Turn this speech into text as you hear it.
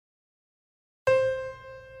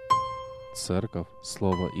Церковь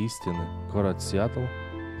Слово истины, город Сиэтл,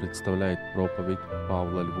 представляет проповедь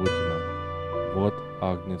Павла Львутина. Вот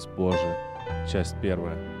Агнец Божий, часть 1.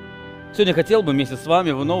 Сегодня хотел бы вместе с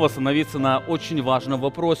вами вновь остановиться на очень важном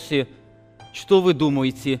вопросе: что вы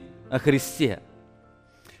думаете о Христе?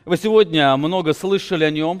 Вы сегодня много слышали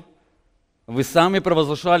о Нем, вы сами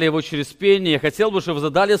провозглашали Его через пение. Я хотел бы, чтобы вы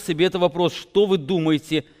задали себе этот вопрос: что вы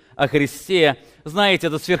думаете о Христе? Знаете,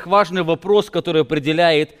 это сверхважный вопрос, который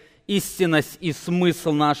определяет истинность и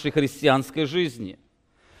смысл нашей христианской жизни.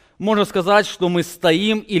 Можно сказать, что мы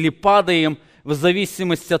стоим или падаем в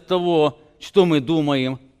зависимости от того, что мы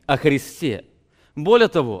думаем о Христе. Более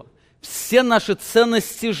того, все наши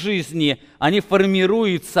ценности жизни, они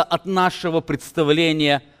формируются от нашего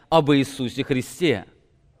представления об Иисусе Христе.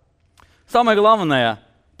 Самая главная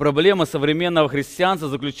проблема современного христианства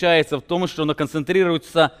заключается в том, что оно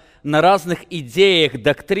концентрируется на разных идеях,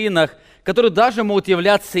 доктринах, которые даже могут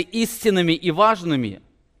являться истинными и важными,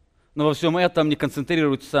 но во всем этом не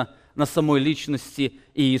концентрируются на самой личности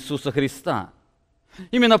Иисуса Христа.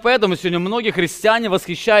 Именно поэтому сегодня многие христиане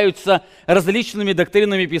восхищаются различными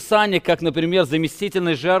доктринами Писания, как, например,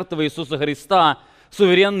 заместительной жертвой Иисуса Христа,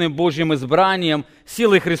 суверенным Божьим избранием,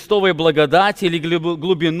 силой Христовой благодати или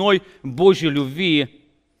глубиной Божьей любви.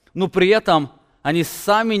 Но при этом они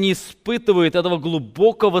сами не испытывают этого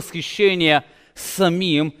глубокого восхищения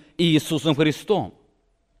самим Иисусом Христом.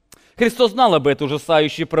 Христос знал об этой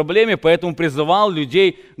ужасающей проблеме, поэтому призывал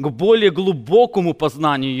людей к более глубокому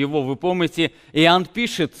познанию Его. Вы помните, Иоанн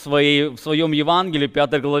пишет в своем Евангелии,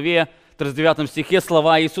 5 главе, 39 стихе,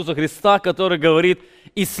 слова Иисуса Христа, который говорит: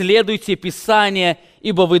 «Исследуйте Писания,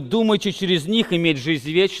 ибо вы думаете через них иметь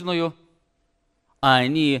жизнь вечную, а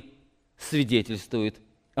они свидетельствуют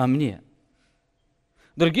о Мне».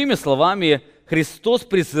 Другими словами, Христос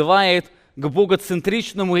призывает к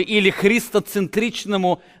богоцентричному или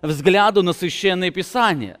христоцентричному взгляду на Священное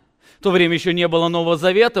Писание. В то время еще не было Нового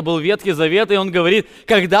Завета, был Ветхий Завет, и он говорит: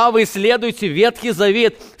 когда вы исследуете Ветхий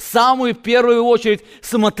Завет, в самую первую очередь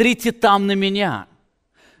смотрите там на Меня.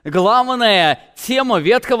 Главная тема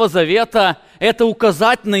Ветхого Завета – это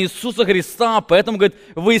указать на Иисуса Христа, поэтому, говорит,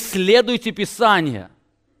 вы исследуйте Писание,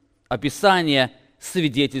 а Писание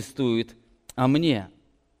свидетельствует о Мне.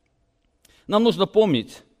 Нам нужно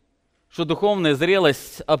помнить, что духовная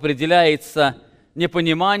зрелость определяется не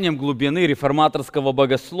пониманием глубины реформаторского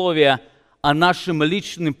богословия, а нашим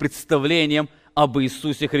личным представлением об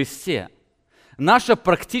Иисусе Христе. Наша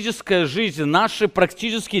практическая жизнь, наши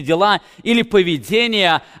практические дела или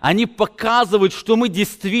поведение, они показывают, что мы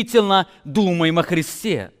действительно думаем о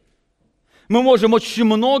Христе. Мы можем очень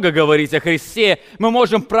много говорить о Христе, мы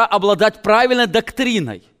можем обладать правильной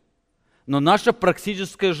доктриной, но наша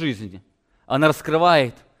практическая жизнь, она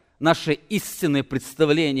раскрывает наше истинное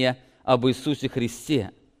представление об Иисусе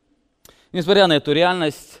Христе. Несмотря на эту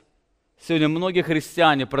реальность, сегодня многие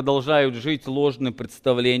христиане продолжают жить ложным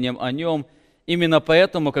представлением о Нем. Именно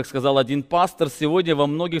поэтому, как сказал один пастор, сегодня во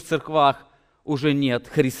многих церквах уже нет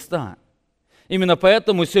Христа. Именно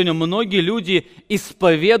поэтому сегодня многие люди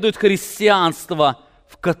исповедуют христианство,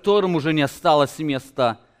 в котором уже не осталось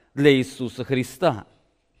места для Иисуса Христа.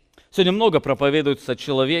 Сегодня много проповедуется о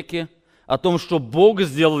человеке, о том, что Бог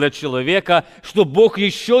сделал для человека, что Бог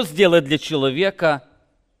еще сделает для человека,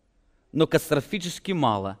 но катастрофически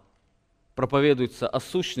мало проповедуется о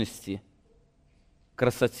сущности,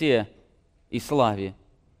 красоте и славе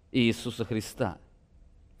Иисуса Христа.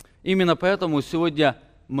 Именно поэтому сегодня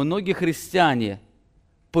многие христиане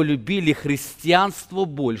полюбили христианство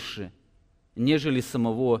больше, нежели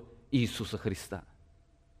самого Иисуса Христа.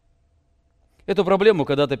 Эту проблему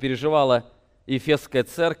когда-то переживала Ефесская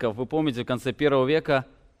церковь. Вы помните, в конце 1 века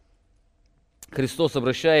Христос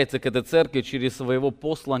обращается к этой церкви через своего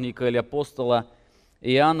посланника или апостола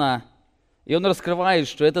Иоанна, и он раскрывает,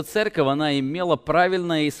 что эта церковь, она имела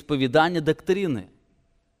правильное исповедание доктрины.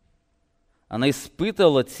 Она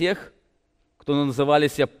испытывала тех, кто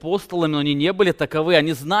назывались апостолами, но они не были таковы.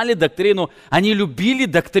 Они знали доктрину, они любили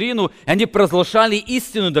доктрину, они провозглашали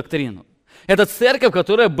истинную доктрину. Это церковь,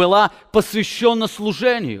 которая была посвящена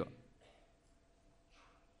служению.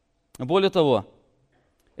 Более того,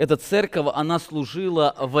 эта церковь, она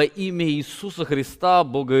служила во имя Иисуса Христа.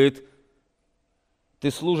 Бог говорит: ты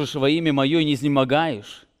служишь во имя Мое и не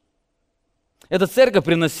изнемогаешь. Эта церковь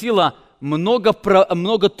приносила много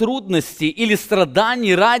трудностей или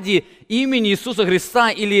страданий ради имени Иисуса Христа,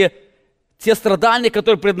 или те страдания,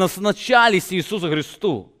 которые предназначались Иисусу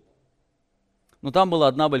Христу. Но там была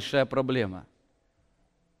одна большая проблема.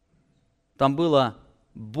 Там было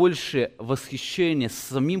больше восхищения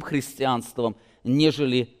самим христианством,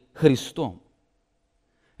 нежели Христом.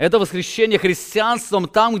 Это восхищение христианством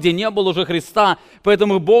там, где не было уже Христа.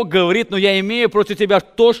 Поэтому Бог говорит: но я имею против тебя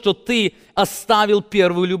то, что ты оставил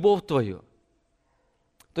первую любовь твою.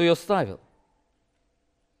 Ты ее оставил.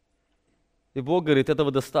 И Бог говорит: этого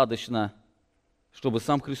достаточно, чтобы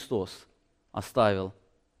сам Христос оставил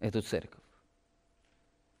эту церковь.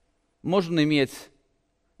 Можно иметь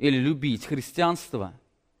или любить христианство,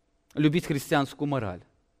 любить христианскую мораль,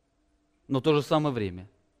 но в то же самое время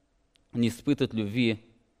не испытывать любви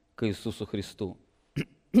к Иисусу Христу.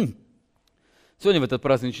 Сегодня, в этот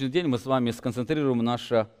праздничный день, мы с вами сконцентрируем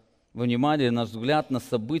наше внимание, наш взгляд на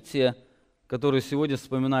события, которые сегодня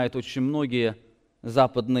вспоминают очень многие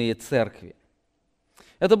западные церкви.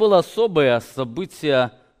 Это было особое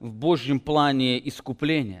событие в Божьем плане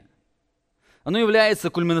искупления. Оно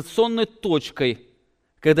является кульминационной точкой,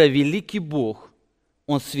 когда великий Бог,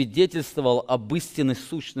 Он свидетельствовал об истинной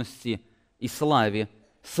сущности и славе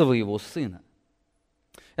Своего Сына.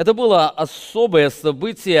 Это было особое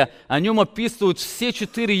событие, о нем описывают все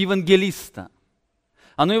 4 евангелиста.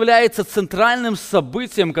 Оно является центральным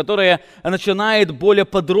событием, которое начинает более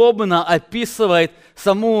подробно описывать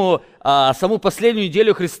саму последнюю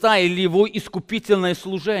неделю Христа или Его искупительное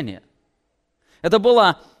служение. Это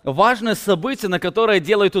было важное событие, на которое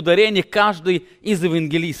делает ударение каждый из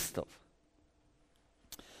евангелистов.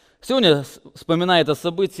 Сегодня, вспоминая это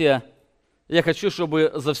событие, я хочу,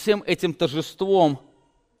 чтобы за всем этим торжеством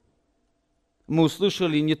мы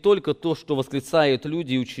услышали не только то, что восклицают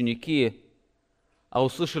люди и ученики, а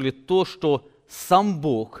услышали то, что сам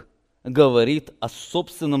Бог говорит о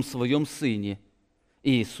собственном Своем Сыне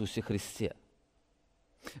Иисусе Христе.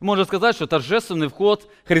 Можно сказать, что торжественный вход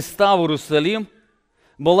Христа в Иерусалим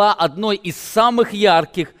была одной из самых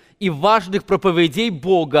ярких и важных проповедей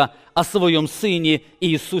Бога о Своем Сыне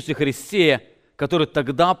Иисусе Христе, который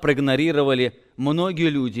тогда проигнорировали многие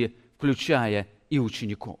люди, включая и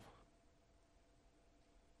учеников.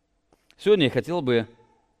 Сегодня я хотел бы,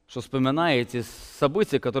 что, вспоминая эти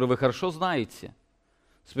события, которые вы хорошо знаете,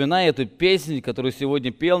 вспоминая эту песнь, которую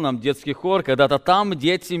сегодня пел нам детский хор, когда-то там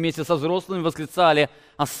дети вместе со взрослыми восклицали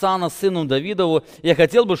 «Осанна сыну Давидову», я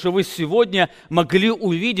хотел бы, чтобы вы сегодня могли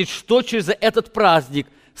увидеть, что через этот праздник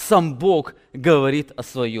сам Бог говорит о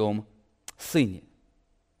Своем Сыне.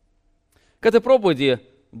 К этой проповеди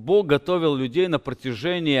Бог готовил людей на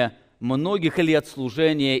протяжении многих лет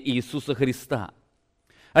служения Иисуса Христа.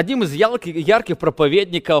 Одним из ярких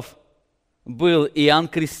проповедников был Иоанн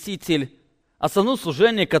Креститель, основное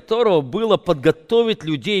служение которого было подготовить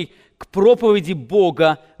людей к проповеди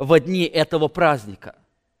Бога в дни этого праздника.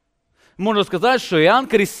 Можно сказать, что Иоанн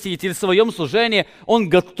Креститель в своем служении, он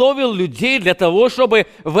готовил людей для того, чтобы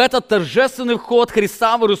в этот торжественный вход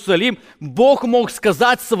Христа в Иерусалим Бог мог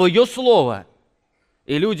сказать свое слово.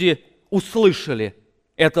 И люди услышали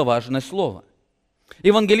это важное слово.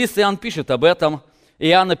 Евангелист Иоанн пишет об этом.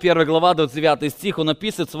 Иоанна 1 глава, 29 стих, он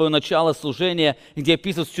описывает свое начало служения, где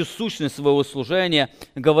описывает всю сущность своего служения,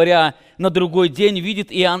 говоря: «На другой день видит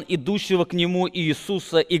Иоанн идущего к нему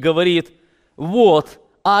Иисуса и говорит: вот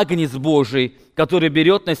Агнец Божий, который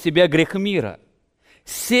берет на себя грех мира.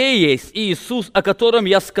 Сей есть Иисус, о котором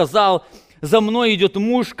я сказал: за мной идет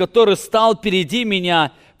муж, который стал впереди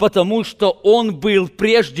меня, потому что он был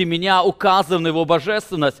прежде меня указан на его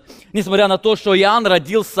божественность». Несмотря на то, что Иоанн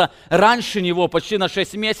родился раньше него, почти на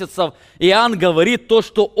 6 месяцев, Иоанн говорит то,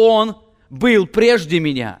 что он был прежде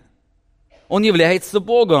меня. Он является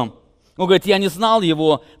Богом. Он говорит: я не знал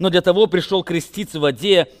его, но для того пришел креститься в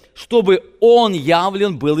воде, чтобы он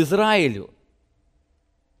явлен был Израилю.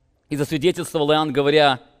 И засвидетельствовал Иоанн,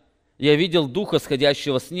 говоря: я видел Духа,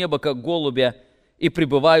 сходящего с неба, как голубя, и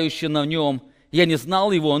пребывающего на нем. Я не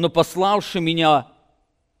знал его, но пославший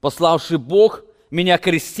Бог меня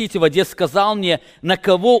крестить в воде, сказал мне: на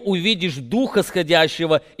кого увидишь Духа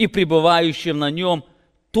сходящего и пребывающего на нем,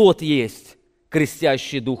 тот есть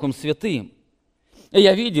крестящий Духом Святым. И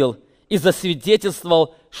я видел и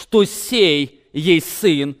засвидетельствовал, что сей есть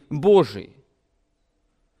Сын Божий.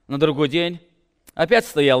 На другой день опять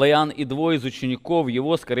стоял Иоанн и 2 из учеников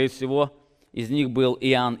его, скорее всего, из них был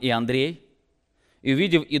Иоанн и Андрей. И,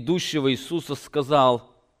 увидев идущего Иисуса,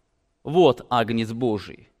 сказал: вот Агнец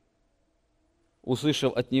Божий.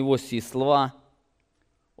 Услышав от него сии слова,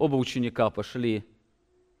 оба ученика пошли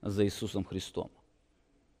за Иисусом Христом.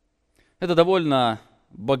 Это довольно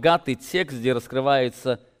богатый текст, где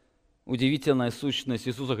раскрывается удивительная сущность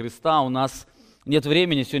Иисуса Христа. У нас нет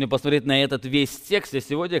времени сегодня посмотреть на этот весь текст. Я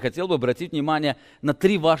сегодня хотел бы обратить внимание на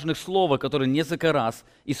 3 важных слова, которые несколько раз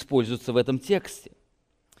используются в этом тексте.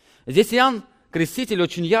 Здесь Иоанн Креститель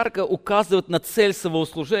очень ярко указывает на цель своего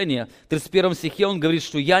служения. В 31 стихе он говорит,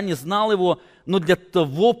 что «я не знал его, но для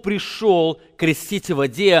того пришел крестить в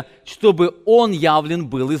воде, чтобы он явлен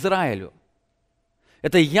был Израилю».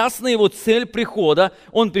 Это ясная его цель прихода.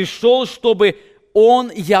 Он пришел, чтобы он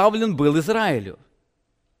явлен был Израилю.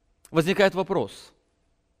 Возникает вопрос,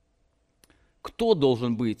 кто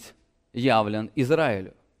должен быть явлен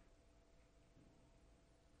Израилю?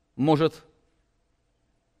 Может,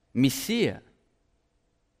 Мессия?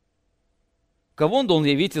 Кого он должен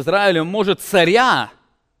явить Израилю? Может, царя,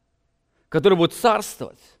 который будет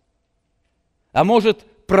царствовать? А может,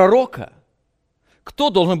 пророка? Кто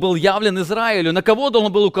должен был явлен Израилю? На кого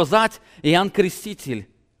должен был указать Иоанн Креститель?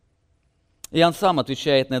 Иоанн сам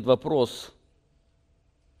отвечает на этот вопрос.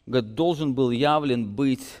 Говорит, должен был явлен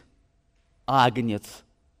быть Агнец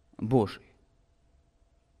Божий.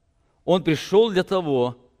 Он пришел для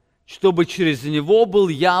того, чтобы через него был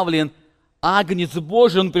явлен Агнец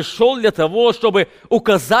Божий. Он пришел для того, чтобы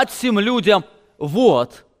указать всем людям,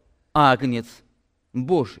 вот Агнец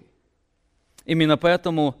Божий. Именно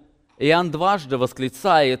поэтому Иоанн дважды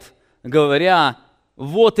восклицает, говоря,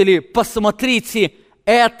 вот или посмотрите,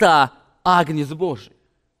 это Агнец Божий.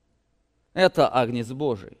 Это Агнец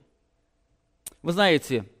Божий. Вы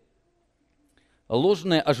знаете,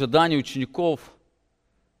 ложное ожидание учеников,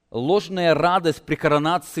 ложная радость при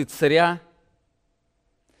коронации царя,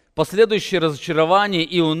 последующее разочарование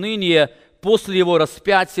и уныние после его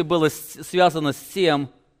распятия было связано с тем,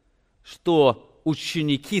 что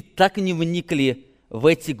ученики так не вникли в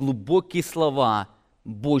эти глубокие слова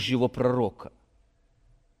Божьего пророка.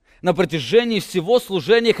 На протяжении всего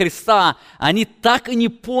служения Христа они так и не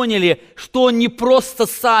поняли, что Он не просто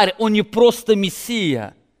царь, Он не просто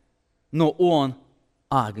Мессия, но Он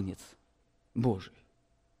Агнец Божий.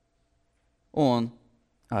 Он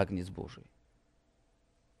Агнец Божий.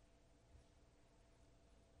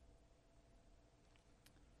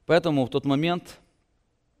 Поэтому в тот момент,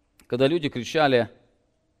 когда люди кричали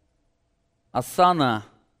 «Осанна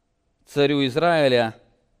царю Израиля»,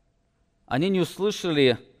 они не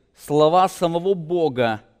услышали слова самого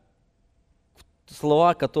Бога,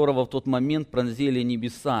 слова которого в тот момент пронзили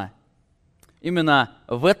небеса. Именно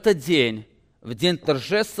в этот день, в день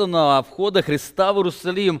торжественного входа Христа в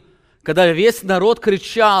Иерусалим, когда весь народ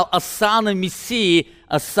кричал «Осанна Мессии,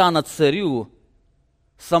 Осанна царю»,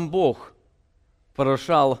 сам Бог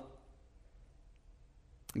поражал,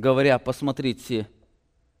 говоря, посмотрите,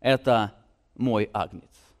 это мой Агнец.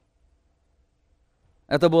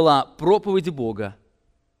 Это была проповедь Бога,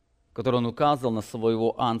 которую Он указал на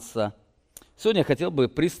своего Агнца. Сегодня я хотел бы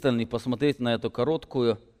пристально посмотреть на эту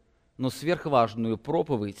короткую, но сверхважную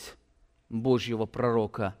проповедь Божьего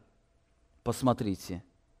пророка. Посмотрите,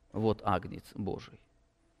 вот Агнец Божий.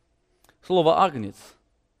 Слово «агнец»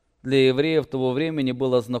 для евреев того времени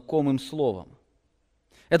было знакомым словом.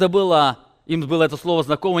 Им было это слово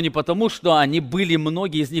знакомо не потому, что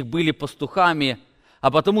многие из них были пастухами, а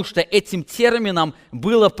потому что этим термином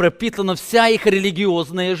была пропитана вся их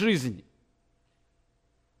религиозная жизнь.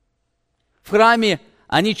 В храме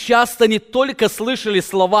они часто не только слышали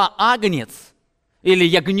слова «агнец» или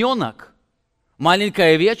 «ягненок»,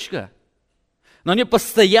 «маленькая овечка», но они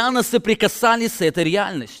постоянно соприкасались с этой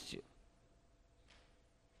реальностью.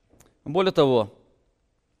 Более того,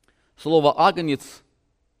 слово «агнец»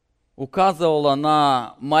 указывало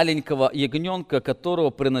на маленького ягненка, которого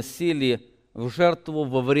приносили в жертву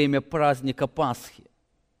во время праздника Пасхи.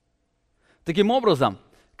 Таким образом,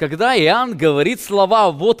 когда Иоанн говорит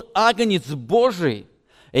слова «вот Агнец Божий»,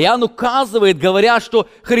 Иоанн указывает, говоря, что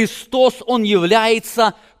Христос, Он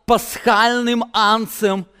является пасхальным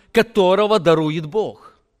агнцем, которого дарует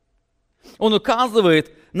Бог. Он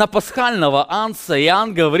указывает на пасхального агнца,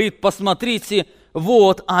 Иоанн говорит, посмотрите,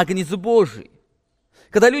 вот Агнец Божий.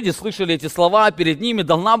 Когда люди слышали эти слова, перед ними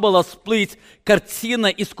должна была всплыть картина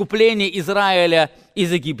искупления Израиля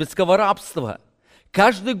из египетского рабства.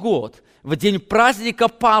 Каждый год, в день праздника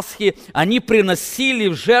Пасхи, они приносили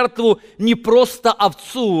в жертву не просто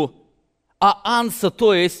овцу, а агнца,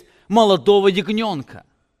 то есть молодого ягненка.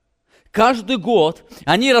 Каждый год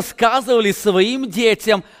они рассказывали своим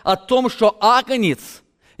детям о том, что агнец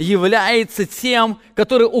является тем,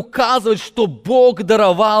 который указывает, что Бог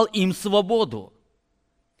даровал им свободу.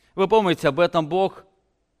 Вы помните, об этом Бог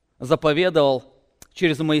заповедовал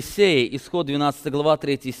через Моисея, Исход 12 глава,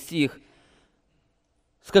 3 стих.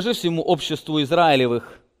 «Скажи всему обществу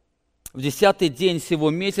Израилевых, в 10-й день сего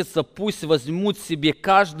месяца пусть возьмут себе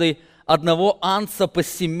каждый одного агнца по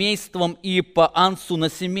семействам и по агнцу на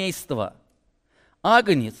семейство.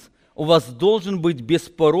 Агнец у вас должен быть без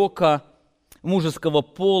порока мужеского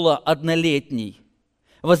пола, однолетний.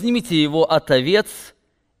 возьмите его от овец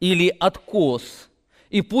или от коз,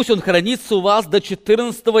 и пусть он хранится у вас до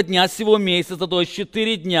 14 дня сего месяца, то есть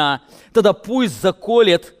 4 дня. Тогда пусть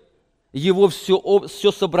заколет его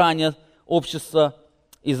все собрание общества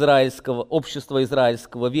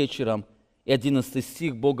израильского вечером. И 11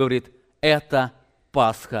 стих Бог говорит: это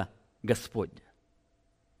Пасха Господня.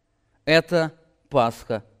 Это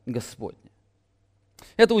Пасха Господня.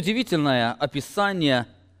 Это удивительное описание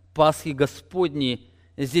Пасхи Господней.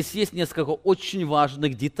 Здесь есть несколько очень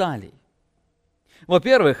важных деталей.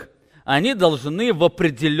 Во-первых, они должны в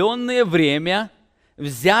определенное время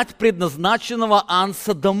взять предназначенного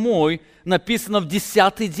ангса домой, написано в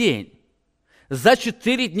 10-й день. За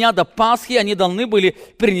 4 дня до Пасхи они должны были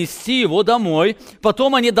принести его домой,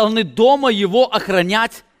 потом они должны дома его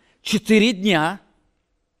охранять 4 дня.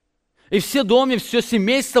 И все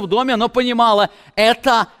семейство в доме, оно понимало,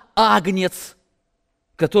 это агнец,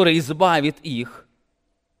 который избавит их.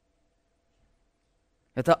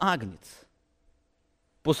 Это агнец.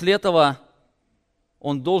 После этого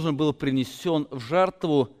он должен был принесен в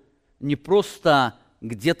жертву не просто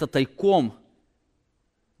где-то тайком,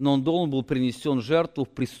 но он должен был принесен в жертву в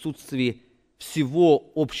присутствии всего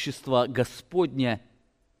общества Господня.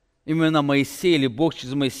 Именно Моисей, или Бог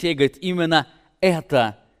через Моисея говорит, именно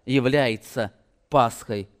это является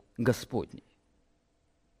Пасхой Господней.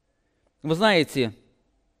 Вы знаете,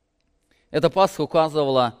 эта Пасха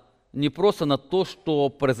указывала не просто на то, что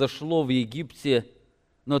произошло в Египте,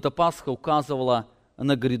 но эта Пасха указывала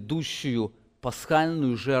на грядущую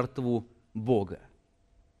пасхальную жертву Бога.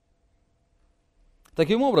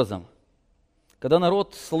 Таким образом, когда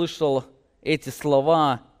народ слышал эти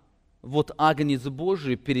слова «Вот Агнец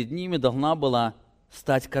Божий», перед ними должна была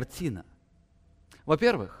стать картина.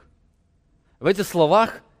 Во-первых, в этих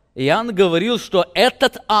словах Иоанн говорил, что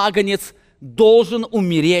этот агнец должен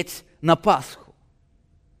умереть на Пасху.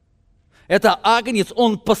 Это агнец,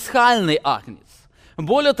 он пасхальный агнец.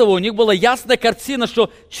 Более того, у них была ясная картина,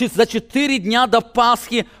 что за 4 дня до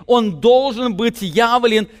Пасхи он должен быть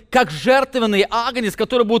явлен как жертвенный агнец,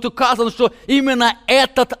 который будет указан, что именно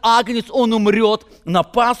этот агнец, он умрет на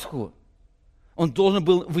Пасху. Он должен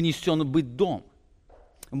был вынесен быть в дом.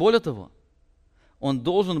 Более того, он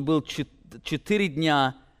должен был 4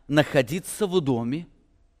 дня находиться в доме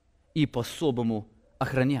и по-особому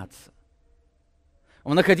охраняться.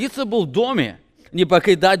 Он находиться был в доме, не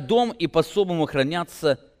покидать дом и по-особому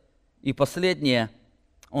охраняться. И последнее,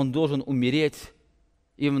 он должен умереть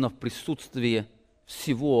именно в присутствии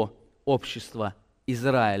всего общества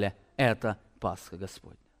Израиля. Это Пасха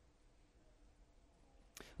Господня.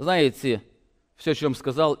 Знаете, все, о чем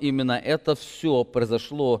сказал, именно это все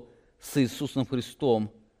произошло с Иисусом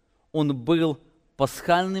Христом. Он был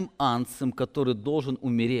пасхальным агнцем, который должен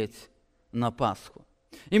умереть на Пасху.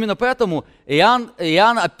 Именно поэтому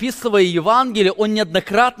Иоанн, описывая Евангелие, он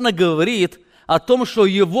неоднократно говорит о том, что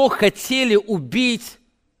его хотели убить,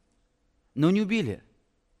 но не убили,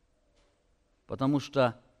 потому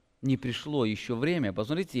что не пришло еще время.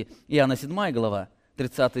 Посмотрите, Иоанна 7 глава,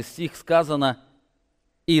 30 стих, сказано: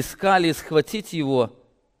 «И искали схватить его,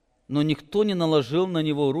 но никто не наложил на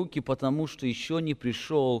него руки, потому что еще не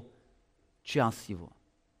пришел час его».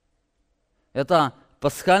 Это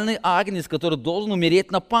пасхальный агнец, который должен умереть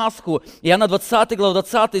на Пасху. Иоанна 20 глава,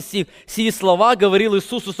 20 стих. «Сии слова говорил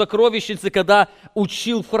Иисус у сокровищницы, когда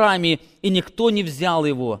учил в храме, и никто не взял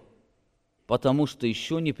его, потому что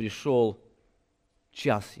еще не пришел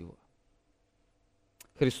час его».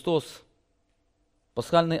 Христос –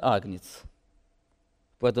 пасхальный агнец,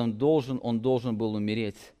 поэтому он должен был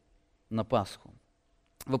умереть на Пасху.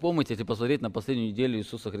 Вы помните, если посмотреть на последнюю неделю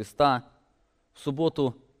Иисуса Христа, в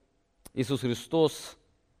субботу Иисус Христос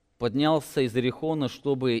поднялся из Иерихона,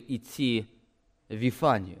 чтобы идти в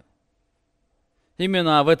Вифанию.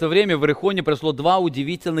 Именно в это время в Иерихоне произошло 2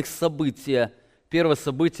 удивительных события. Первое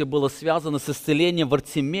событие было связано с исцелением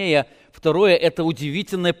Вартимея, второе – это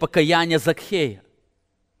удивительное покаяние Закхея.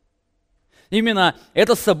 Именно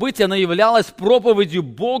это событие, оно являлось проповедью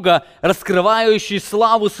Бога, раскрывающей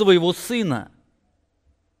славу своего Сына.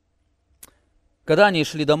 Когда они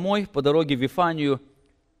шли домой по дороге в Вифанию,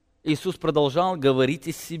 Иисус продолжал говорить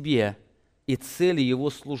о себе и цели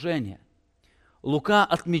Его служения. Лука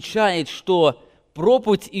отмечает, что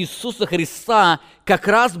проповедь Иисуса Христа как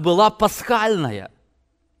раз была пасхальная.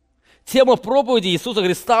 Тема проповеди Иисуса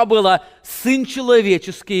Христа была: «Сын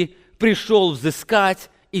человеческий пришел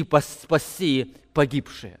взыскать и спасти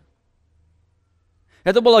погибшие».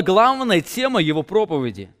 Это была главная тема Его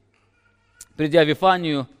проповеди. Придя в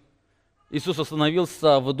Вифанию, Иисус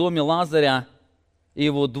остановился в доме Лазаря и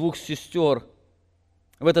его 2 сестер.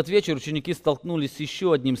 В этот вечер ученики столкнулись с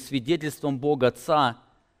еще одним свидетельством Бога Отца,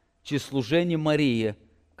 через служение Марии,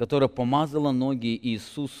 которая помазала ноги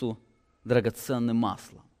Иисусу драгоценным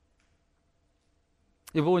маслом.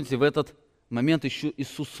 И помните, в этот момент еще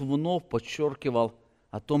Иисус вновь подчеркивал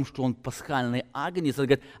о том, что Он пасхальный агнец. Он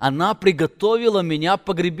говорит, она приготовила меня к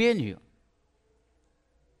погребению.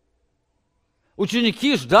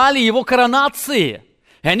 Ученики ждали Его коронации.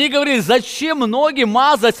 И они говорили, зачем ноги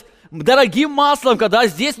мазать дорогим маслом, когда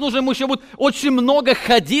здесь нужно ему еще будет очень много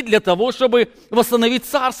ходить для того, чтобы восстановить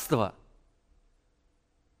царство.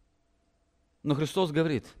 Но Христос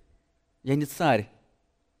говорит, я не царь,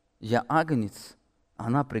 я агнец,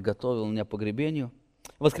 она приготовила меня к погребению.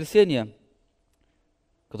 В воскресенье,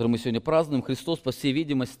 которое мы сегодня празднуем, Христос, по всей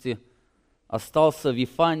видимости, остался в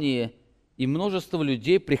Вифании, и множество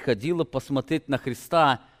людей приходило посмотреть на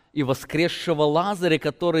Христа и воскресшего Лазаря,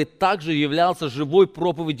 который также являлся живой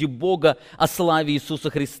проповедью Бога о славе Иисуса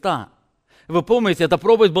Христа. Вы помните, эта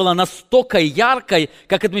проповедь была настолько яркой,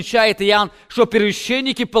 как отмечает Иоанн, что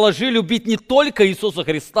первосвященники положили убить не только Иисуса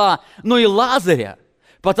Христа, но и Лазаря.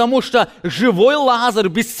 Потому что живой Лазарь,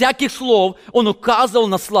 без всяких слов, он указывал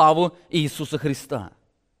на славу Иисуса Христа.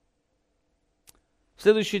 В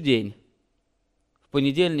следующий день, в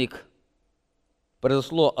понедельник,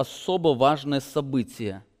 произошло особо важное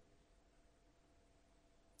событие.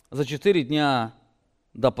 За 4 дня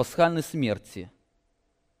до пасхальной смерти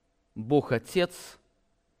Бог Отец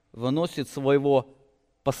выносит своего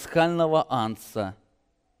пасхального агнца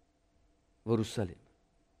в Иерусалим.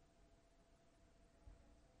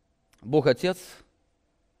 Бог Отец,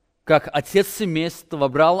 как отец семейства,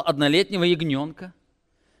 брал однолетнего ягненка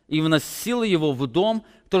и вносил его в дом.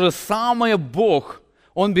 То же самое Бог,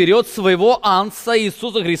 Он берет своего агнца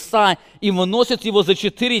Иисуса Христа и выносит его за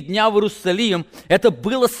 4 дня в Иерусалим. Это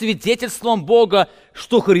было свидетельством Бога,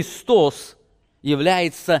 что Христос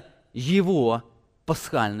является Его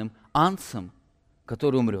пасхальным агнцем,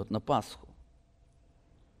 который умрет на Пасху.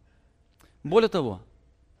 Более того,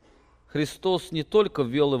 Христос не только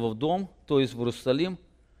ввел его в дом, то есть в Иерусалим,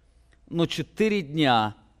 но 4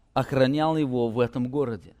 дня охранял его в этом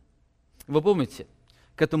городе. Вы помните,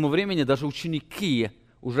 к этому времени даже ученики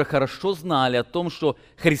уже хорошо знали о том, что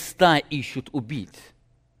Христа ищут убить.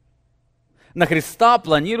 На Христа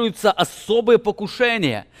планируется особое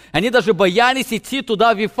покушение. Они даже боялись идти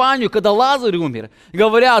туда, в Вифанию, когда Лазарь умер,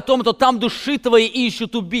 говоря о том, что там души твои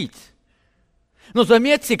ищут убить. Но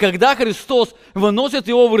заметьте, когда Христос выносит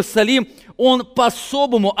его в Иерусалим, Он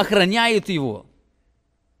по-особому охраняет его.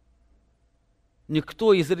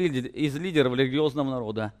 Никто из лидеров религиозного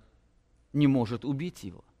народа не может убить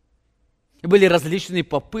его. Были различные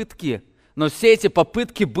попытки, но все эти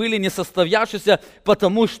попытки были не состоявшиеся,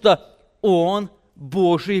 потому что Он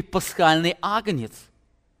Божий пасхальный агнец,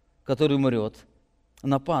 который умрет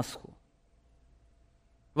на Пасху.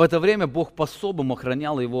 В это время Бог по-особому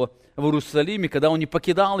охранял его в Иерусалиме, когда Он не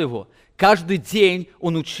покидал его. Каждый день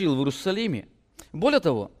Он учил в Иерусалиме. Более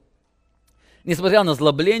того, несмотря на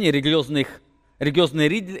злобление, религиозные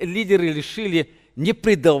лидеры решили не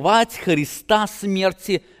предавать Христа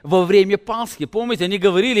смерти во время Пасхи. Помните, они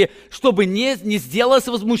говорили, чтобы не сделалось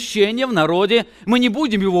возмущение в народе, мы не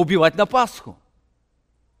будем его убивать на Пасху.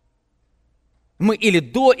 Мы или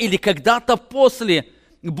до, или когда-то после.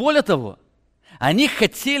 Более того, они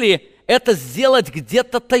хотели это сделать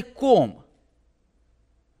где-то тайком,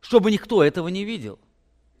 чтобы никто этого не видел.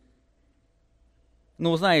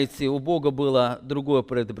 Но вы знаете, у Бога было другое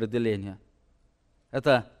предопределение.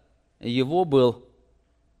 Это Его был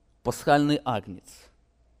пасхальный агнец.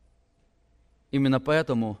 Именно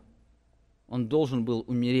поэтому Он должен был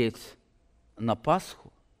умереть на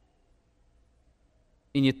Пасху.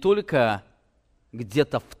 И не только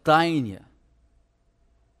где-то в тайне,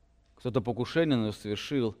 кто-то покушение на него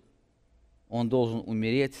совершил, Он должен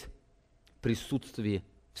умереть в присутствии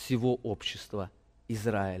всего общества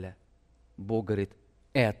Израиля. Бог говорит,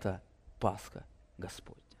 это Пасха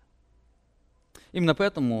Господня. Именно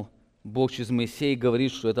поэтому Бог через Моисея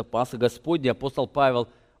говорит, что это Пасха Господня. Апостол Павел,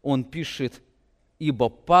 он пишет, ибо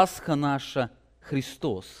Пасха наша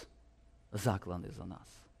Христос, закланный за нас.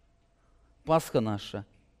 Пасха наша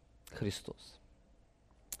Христос.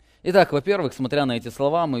 Итак, во-первых, смотря на эти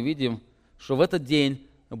слова, мы видим, что в этот день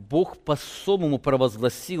Бог по-особому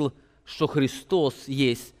провозгласил, что Христос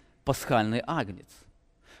есть пасхальный агнец.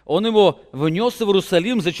 Он его внес в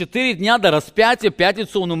Иерусалим за 4 дня до распятия, в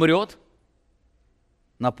пятницу он умрет.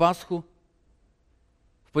 На Пасху,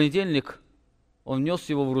 в понедельник он внес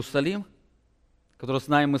его в Иерусалим, который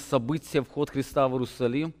знаем из события вход Христа в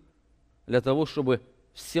Иерусалим, для того, чтобы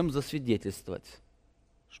всем засвидетельствовать,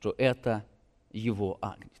 что это его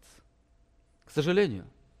агнец. К сожалению,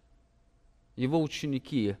 его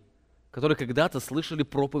ученики которые когда-то слышали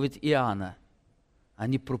проповедь Иоанна,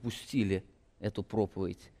 они пропустили эту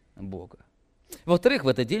проповедь Бога. Во-вторых, в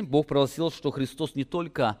этот день Бог провозгласил, что Христос не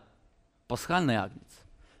только пасхальный агнец,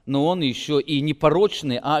 но Он еще и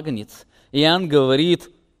непорочный агнец. Иоанн говорит: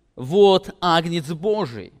 «Вот Агнец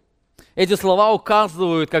Божий». Эти слова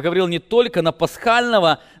указывают, как говорил, не только на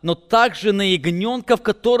пасхального, но также на ягненка, в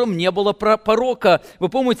котором не было порока. Вы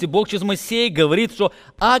помните, Бог через Моисея говорит, что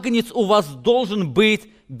агнец у вас должен быть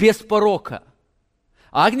без порока.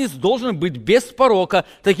 Агнец должен быть без порока.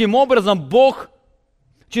 Таким образом, Бог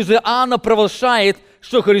через Иоанна провозглашает,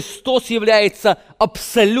 что Христос является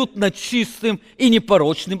абсолютно чистым и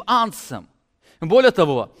непорочным агнцем. Более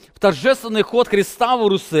того, в торжественный ход Христа в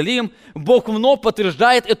Иерусалим Бог вновь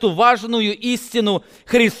подтверждает эту важную истину.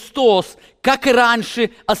 Христос, как и раньше,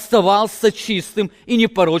 оставался чистым и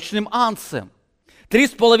непорочным агнцем.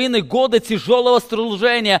 3,5 года тяжелого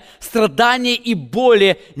служения, страданий и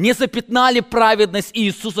боли не запятнали праведность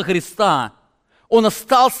Иисуса Христа. Он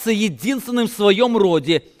остался единственным в своем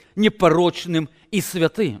роде, непорочным и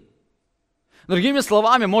святым. Другими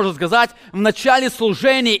словами, можно сказать, в начале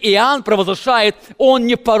служения Иоанн провозглашает: Он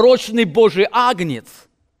непорочный Божий агнец.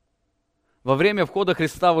 Во время входа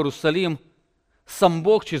Христа в Иерусалим сам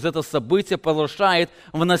Бог через это событие провозглашает,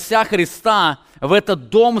 внося Христа в этот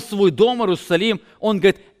дом, свой дом Иерусалим, Он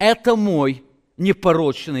говорит: это мой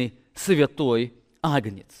непорочный святой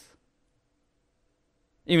агнец.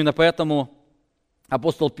 Именно поэтому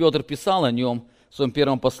апостол Петр писал о нем в своем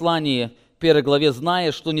первом послании, в 1 главе: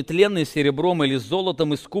 «Зная, что нетленным серебром или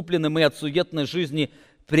золотом искуплены мы от суетной жизни,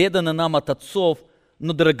 преданы нам от отцов,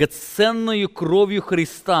 но драгоценную кровью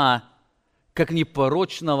Христа, как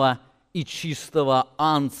непорочного и чистого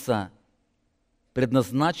агнца,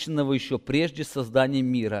 предназначенного еще прежде создания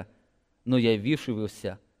мира, но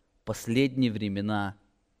явившегося в последние времена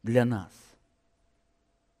для нас».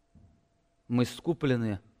 Мы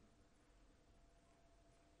искуплены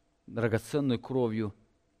драгоценной кровью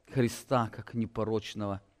Христа, как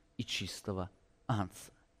непорочного и чистого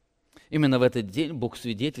агнца. Именно в этот день Бог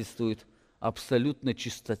свидетельствует о абсолютной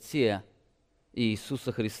чистоте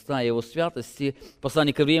Иисуса Христа и Его святости. В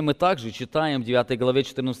послании к Евреям мы также читаем в 9 главе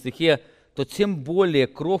 14 стихе: «То тем более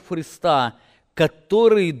кровь Христа,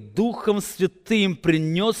 который Духом Святым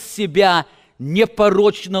принес себя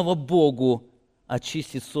непорочного Богу,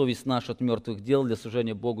 очистит совесть нашу от мертвых дел для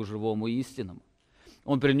служения Богу живому и истинному».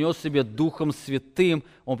 Он принес себе Духом Святым,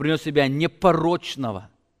 Он принес себя непорочного.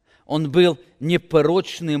 Он был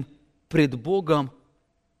непорочным пред Богом.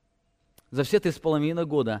 За все 3,5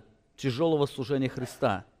 года тяжелого служения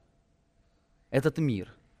Христа этот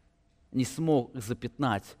мир не смог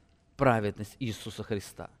запятнать праведность Иисуса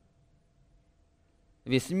Христа.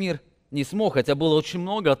 Весь мир не смог, хотя было очень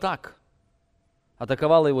много атак.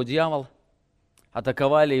 Атаковал его дьявол,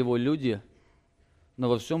 атаковали его люди, но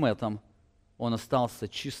во всем этом он остался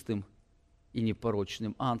чистым и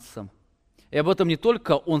непорочным агнцем. И об этом не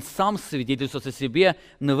только он сам свидетельствует о себе,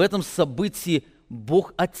 но в этом событии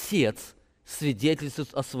Бог Отец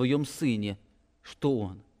свидетельствует о своем Сыне, что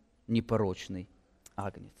он непорочный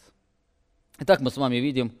агнец. Итак, мы с вами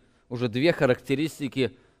видим уже две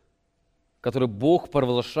характеристики, которые Бог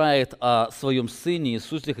провозглашает о своем Сыне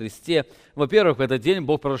Иисусе Христе. Во-первых, в этот день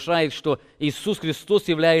Бог провозглашает, что Иисус Христос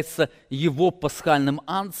является Его пасхальным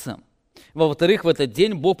агнцем. Во-вторых, в этот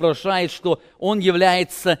день Бог провозглашает, что Он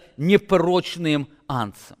является непорочным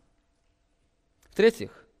агнцем.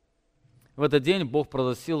 В-третьих, в этот день Бог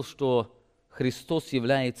провозгласил, что Христос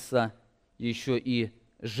является еще и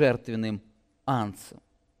жертвенным агнцем.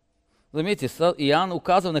 Заметьте, Иоанн,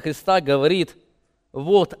 указывая на Христа, говорит: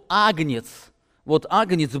 «Вот Агнец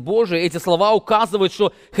Божий». Эти слова указывают,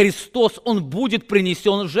 что Христос, Он будет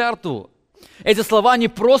принесен в жертву. Эти слова не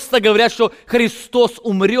просто говорят, что Христос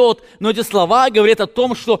умрет, но эти слова говорят о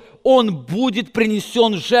том, что Он будет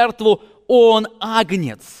принесен в жертву. Он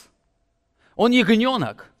Агнец. Он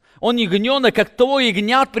ягненок. Он ягненок, как того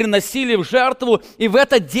ягнят приносили в жертву. И в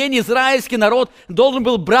этот день израильский народ должен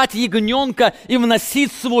был брать ягненка и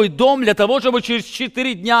вносить в свой дом для того, чтобы через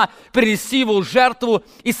 4 дня принести его в жертву.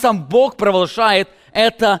 И сам Бог провозглашает: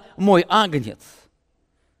 «Это мой агнец».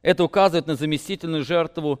 Это указывает на заместительную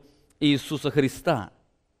жертву Иисуса Христа.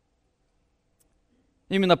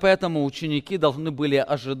 Именно поэтому ученики должны были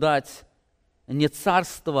ожидать не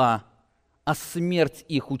царства, а смерть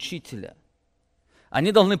их учителя.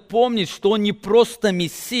 Они должны помнить, что Он не просто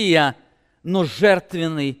Мессия, но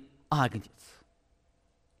жертвенный агнец.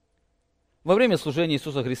 Во время служения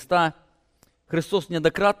Иисуса Христа Христос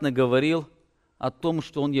неоднократно говорил о том,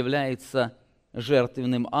 что Он является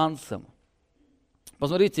жертвенным агнцем.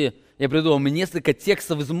 Посмотрите, я приведу вам несколько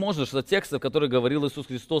текстов из множества текстов, которые говорил Иисус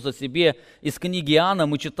Христос о себе. Из книги Иоанна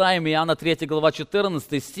мы читаем Иоанна 3 глава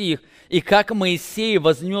 14 стих. «И как Моисей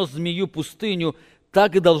вознес змею в пустыню,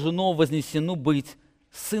 так и должно вознесено быть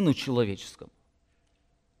Сыну Человеческому».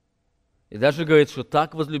 И даже говорит, что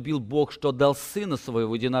так возлюбил Бог, что отдал Сына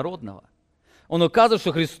Своего Единородного. Он указывает,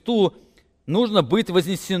 что Христу нужно быть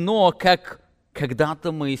вознесено, как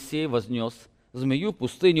когда-то Моисей вознес змею в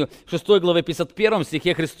пустыню. В 6 главе 51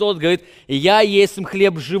 стихе Христос говорит: «Я есть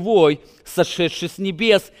хлеб живой, сошедший с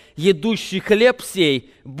небес, едущий хлеб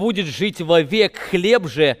сей будет жить вовек. Хлеб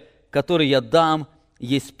же, который я дам,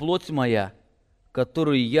 есть плоть моя,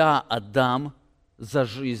 которую я отдам за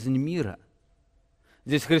жизнь мира».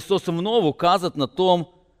 Здесь Христос вновь указывает на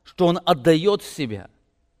том, что Он отдает себя.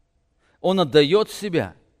 Он отдает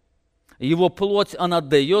себя. Его плоть, она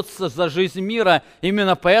отдается за жизнь мира.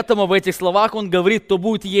 Именно поэтому в этих словах Он говорит: «Кто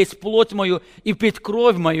будет есть плоть мою и пить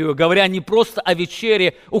кровь мою», говоря не просто о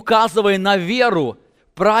вечере, указывая на веру,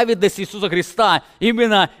 праведность Иисуса Христа.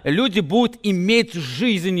 Именно люди будут иметь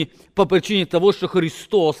жизнь по причине того, что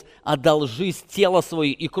Христос отдал жизнь, тело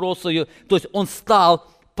свое и кровь свою. То есть Он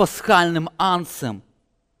стал пасхальным агнцем,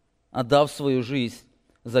 отдав свою жизнь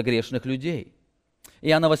за грешных людей.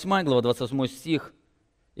 Иоанна 8 глава 28 стих.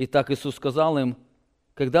 «Итак Иисус сказал им: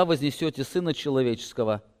 когда вознесете Сына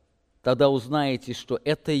Человеческого, тогда узнаете, что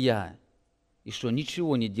это Я, и что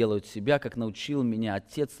ничего не делаю от себя, как научил меня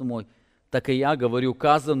Отец мой, так и я говорю,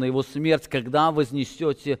 указывая на Его смерть, когда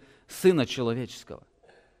вознесете Сына Человеческого».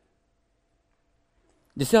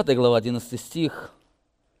 10 глава 11 стих.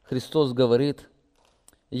 Христос говорит: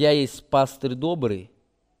 «Я есть пастырь добрый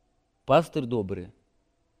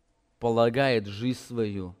полагает жизнь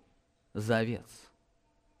свою за овец».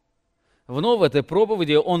 Вновь в этой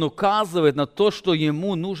проповеди Он указывает на то, что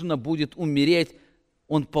Ему нужно будет умереть.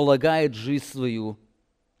 Он полагает жизнь свою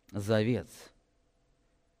за овец.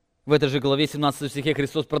 В этой же главе 17 стихе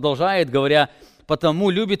Христос продолжает, говоря: «Потому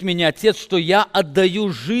любит меня Отец, что я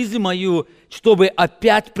отдаю жизнь мою, чтобы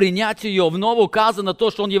опять принять ее». Вновь указано на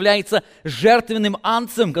то, что Он является жертвенным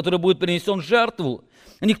агнцем, который будет принесен в жертву.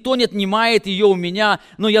 Никто не отнимает ее у меня,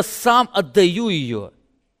 но я сам отдаю ее.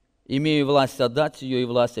 Имею власть отдать ее и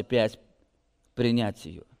власть опять принять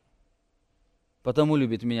ее. Потому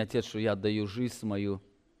любит меня Отец, что я отдаю жизнь мою.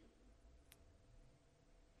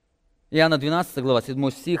 Иоанна 12 глава 7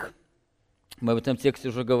 стих. Мы об этом тексте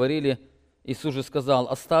уже говорили. Иисус же сказал: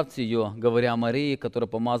 «Оставьте ее», говоря о Марии, которая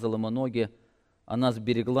помазала ему ноги. Она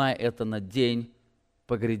сберегла это на день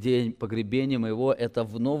погребения моего. Это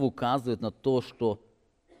вновь указывает на то, что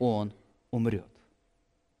Он умрет.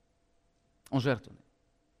 Он жертвенный.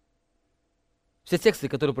 Все тексты,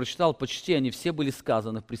 которые прочитал, почти они все были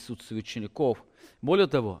сказаны в присутствии учеников. Более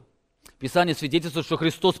того, Писание свидетельствует, что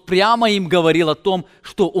Христос прямо им говорил о том,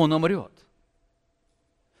 что Он умрет.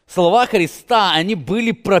 Слова Христа, они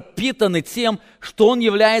были пропитаны тем, что Он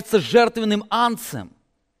является жертвенным агнцем.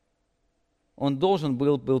 Он должен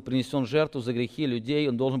был принесен в жертву за грехи людей,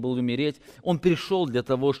 Он должен был умереть. Он пришел для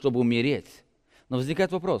того, чтобы умереть. Но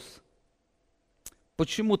возникает вопрос: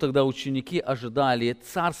 почему тогда ученики ожидали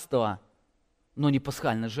царства, но не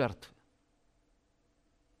пасхальной жертвы?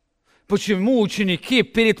 Почему ученики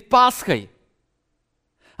перед Пасхой,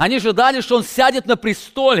 они ожидали, что Он сядет на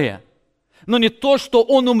престоле, но не то, что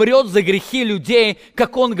Он умрет за грехи людей,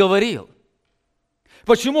 как Он говорил?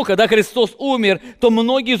 Почему, когда Христос умер, то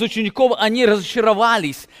многие из учеников, они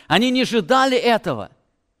разочаровались, они не ожидали этого?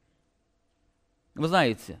 Вы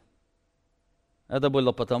знаете, это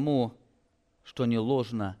было потому, что они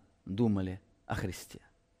ложно думали о Христе.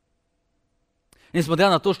 Несмотря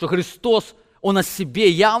на то, что Христос, Он о себе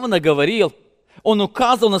явно говорил, Он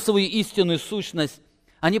указывал на свою истинную сущность,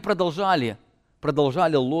 они продолжали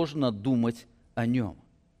ложно думать о Нем.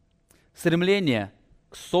 Стремление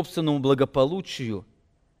к собственному благополучию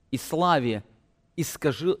и славе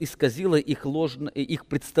исказило их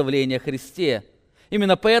представление о Христе.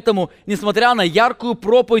 Именно поэтому, несмотря на яркую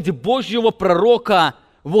проповедь Божьего пророка,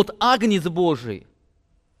 вот Агнец Божий,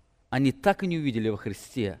 они так и не увидели во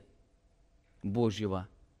Христе Божьего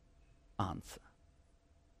агнца.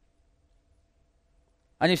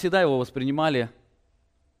 Они всегда Его воспринимали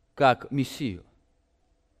как Мессию,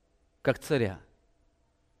 как царя.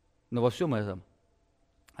 Но во всем этом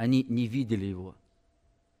они не видели Его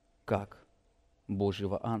как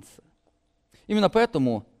Божьего агнца. Именно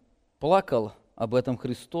поэтому плакал об этом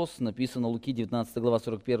Христос, написано Луки 19 глава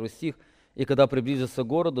 41 стих. «И когда приблизился к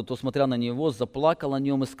городу, то, смотря на Него, заплакал о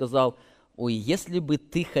Нем и сказал: ой, если бы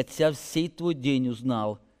ты хотя всей твой день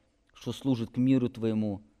узнал, что служит к миру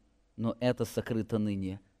твоему, но это сокрыто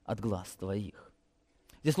ныне от глаз твоих».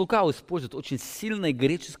 Здесь лукавый использует очень сильное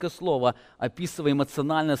греческое слово, описывая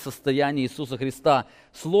эмоциональное состояние Иисуса Христа.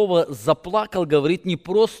 Слово «заплакал» говорит не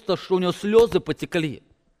просто, что у него слезы потекли,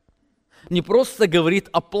 не просто говорит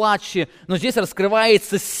о плаче, но здесь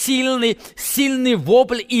раскрывается сильный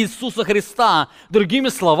вопль Иисуса Христа. Другими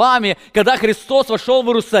словами, когда Христос вошел в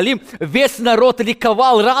Иерусалим, весь народ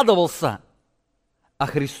ликовал, радовался, а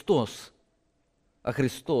Христос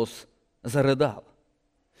зарыдал.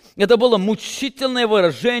 Это было мучительное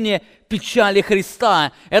выражение печали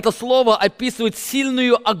Христа. Это слово описывает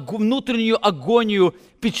сильную внутреннюю агонию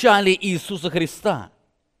печали Иисуса Христа.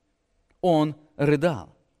 Он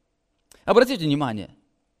рыдал. Обратите внимание,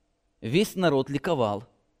 весь народ ликовал.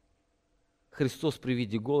 Христос при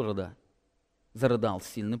виде города зарыдал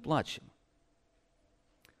сильным плачем.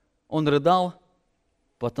 Он рыдал,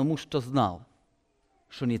 потому что знал,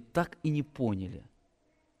 что они так и не поняли,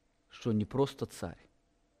 что он не просто царь,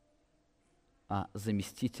 а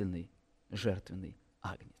заместительный жертвенный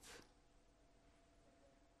агнец.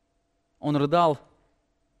 Он рыдал,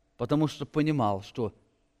 потому что понимал, что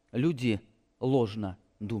люди ложно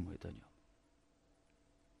думают о нем.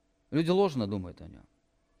 Люди ложно думают о нем.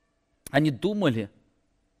 Они думали,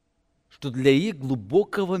 что для их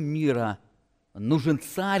глубокого мира нужен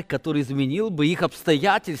царь, который изменил бы их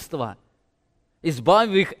обстоятельства,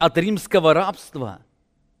 избавив их от римского рабства.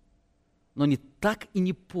 Но они так и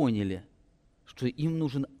не поняли, что им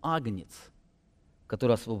нужен агнец,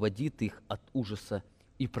 который освободит их от ужаса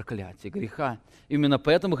и проклятия, греха. Именно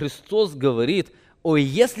поэтому Христос говорит: «Ой,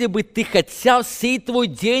 если бы ты хотя сей твой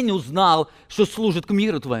день узнал, что служит к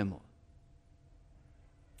миру твоему».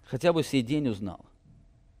 Хотя бы сей день узнал.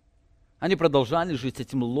 Они продолжали жить с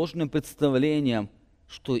этим ложным представлением,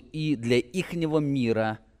 что и для ихнего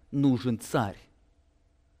мира нужен царь.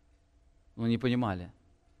 Но не понимали,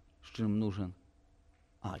 что им нужен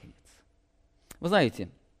агнец. Вы знаете,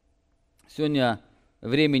 сегодня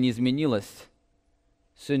время не изменилось.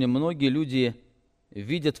 Сегодня многие люди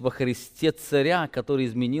видят во Христе царя, который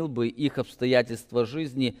изменил бы их обстоятельства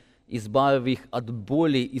жизни, избавив их от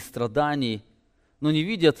боли и страданий, но не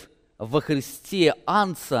видят во Христе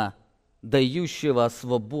агнца, дающего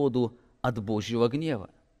свободу от Божьего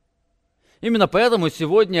гнева. Именно поэтому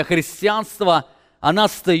сегодня христианство, оно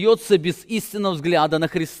остается без истинного взгляда на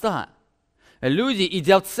Христа. Люди,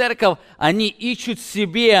 идя в церковь, они ищут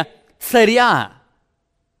себе царя.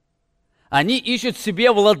 Они ищут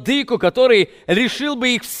себе владыку, который решил бы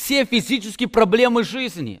их все физические проблемы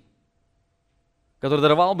жизни, который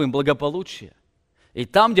даровал бы им благополучие. И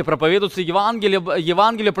там, где проповедуется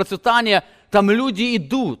Евангелие процветания, там люди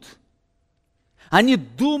идут. Они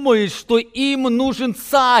думают, что им нужен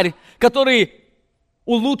царь, который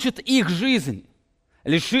улучшит их жизнь,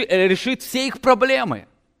 решит все их проблемы,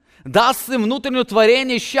 даст им внутреннее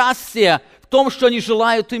творение счастья в том, что они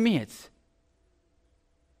желают иметь.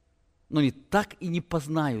 Но они так и не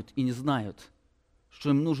познают и не знают, что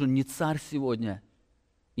им нужен не царь сегодня,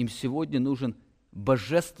 им сегодня нужен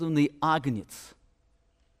божественный агнец,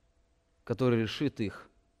 который решит их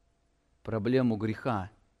проблему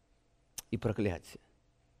греха и проклятия.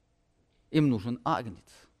 Им нужен агнец.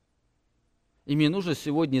 Им не нужно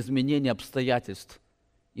сегодня изменение обстоятельств.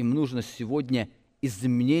 Им нужно сегодня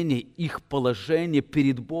изменение их положения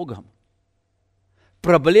перед Богом.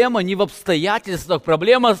 Проблема не в обстоятельствах,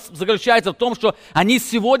 проблема заключается в том, что они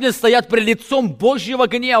сегодня стоят пред лицом Божьего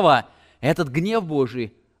гнева. Этот гнев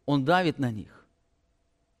Божий, он давит на них.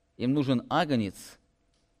 Им нужен агнец,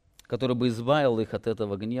 который бы избавил их от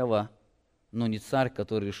этого гнева, но не царь,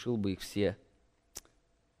 который решил бы их все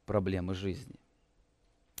проблемы жизни.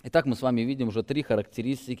 Итак, мы с вами видим уже 3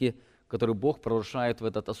 характеристики, которые Бог провозглашает в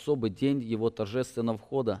этот особый день Его торжественного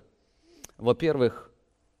входа. Во-первых,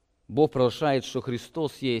 Бог провозглашает, что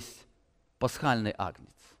Христос есть пасхальный агнец.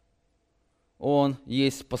 Он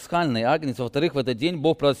есть пасхальный агнец. Во-вторых, в этот день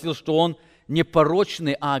Бог провозгласил, что Он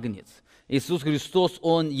непорочный агнец. Иисус Христос,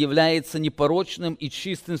 Он является непорочным и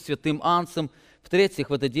чистым святым агнцем. В-третьих,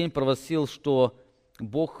 в этот день провозгласил, что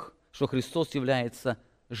Христос является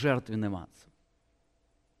жертвенным агнцем.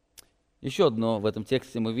 Еще одно в этом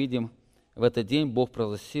тексте мы видим. В этот день Бог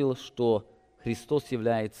провозгласил, что Христос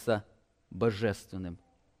является божественным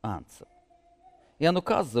агнцем. И Он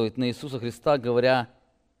указывает на Иисуса Христа, говоря: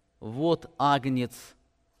 «Вот Агнец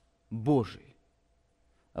Божий».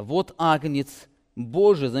 Вот Агнец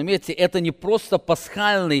Божий. Заметьте, это не просто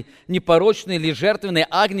пасхальный, непорочный или жертвенный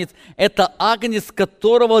агнец, это агнец,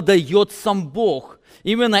 которого дает сам Бог.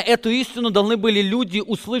 Именно эту истину должны были люди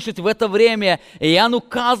услышать в это время. И он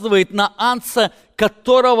указывает на агнца,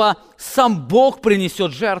 которого сам Бог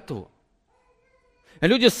принесет жертву.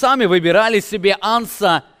 Люди сами выбирали себе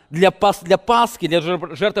агнца для Пасхи, для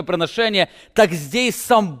жертвоприношения, так здесь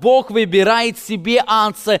сам Бог выбирает себе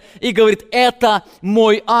агнца и говорит: это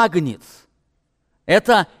мой агнец.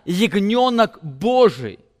 Это ягненок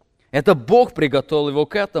Божий. Это Бог приготовил его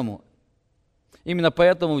к этому. Именно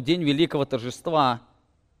поэтому в день великого торжества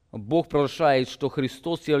Бог провозглашает, что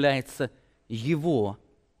Христос является его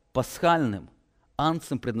пасхальным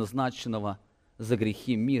агнцем, предназначенного за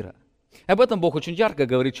грехи мира. Об этом Бог очень ярко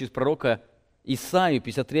говорит через пророка Исаию,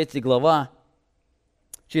 53 глава.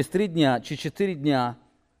 Через 4 дня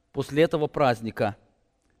после этого праздника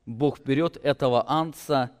Бог берет этого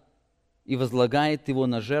агнца и возлагает его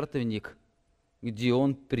на жертвенник, где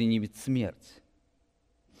он примет смерть.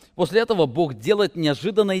 После этого Бог делает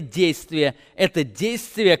неожиданное действие. Это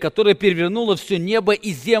действие, которое перевернуло все небо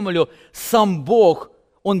и землю. Сам Бог,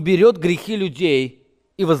 Он берет грехи людей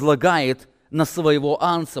и возлагает на своего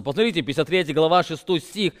агнца. Посмотрите, 53 глава, 6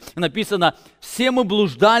 стих, написано: «Все мы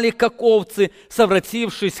блуждали, как овцы,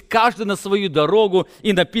 совратившись, каждый на свою дорогу».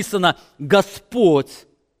 И написано: «Господь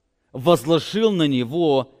возложил на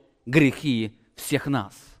него грехи всех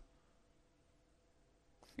нас».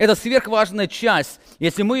 Это сверхважная часть.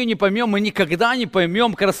 Если мы ее не поймем, мы никогда не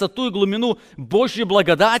поймем красоту и глубину Божьей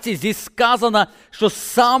благодати. Здесь сказано, что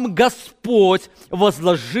сам Господь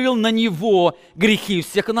возложил на него грехи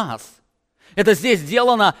всех нас. Это здесь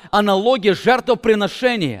сделана аналогия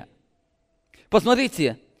жертвоприношения.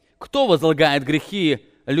 Посмотрите, кто возлагает грехи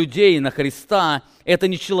людей на Христа? Это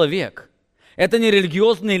не человек, это не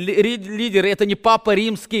религиозный лидер, это не Папа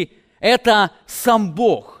Римский, это сам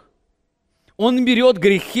Бог. Он берет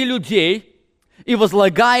грехи людей и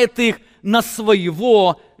возлагает их на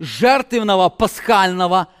своего жертвенного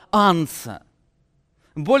пасхального агнца.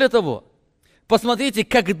 Более того, посмотрите,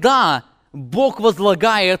 когда Бог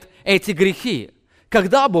возлагает эти грехи.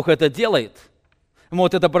 Когда Бог это делает?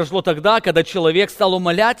 Может, это произошло тогда, когда человек стал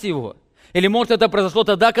умолять Его? Или может, это произошло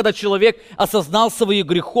тогда, когда человек осознал свою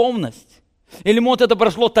греховность? Или может, это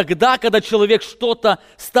произошло тогда, когда человек что-то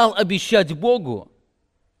стал обещать Богу?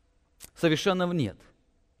 Совершенно нет.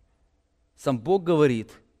 Сам Бог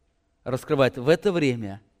говорит, раскрывает: в это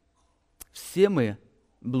время все мы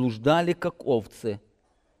блуждали, как овцы,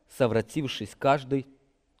 совратившись каждый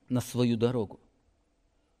на свою дорогу.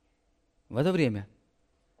 В это время,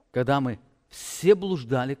 когда мы все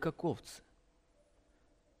блуждали, как овцы,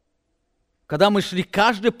 когда мы шли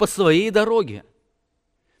каждый по своей дороге,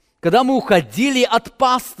 когда мы уходили от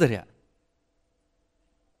пастыря,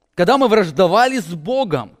 когда мы враждовали с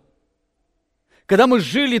Богом, когда мы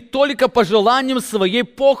жили только по желаниям своей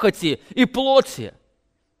похоти и плоти,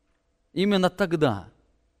 именно тогда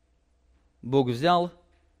Бог взял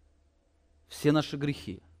все наши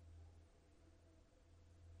грехи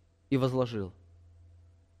и возложил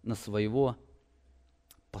на своего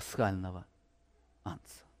пасхального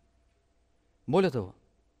агнца. Более того,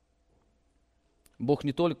 Бог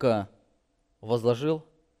не только возложил,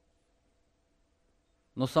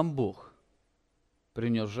 но сам Бог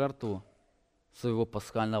принес жертву своего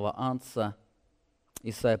пасхального агнца.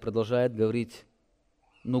 Исаия продолжает говорить: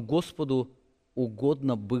 «Но Господу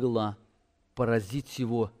угодно было поразить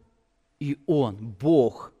его, и Он,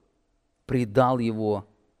 Бог, предал его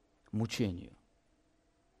мучению».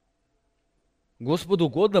 Господу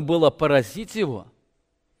угодно было поразить его,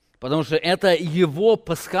 потому что это его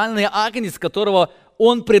пасхальный агнец, которого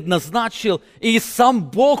он предназначил, и сам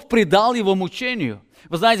Бог предал его мучению.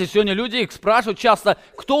 Вы знаете, сегодня люди их спрашивают часто,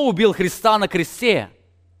 кто убил Христа на кресте?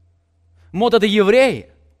 Может, это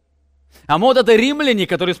евреи? А может, это римляне,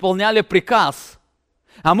 которые исполняли приказ?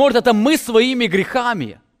 А может, это мы своими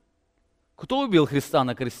грехами? Кто убил Христа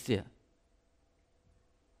на кресте?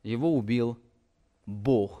 Его убил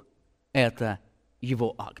Бог. Это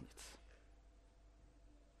его агнец.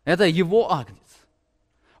 Это его агнец.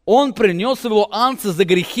 Он принес его агнца за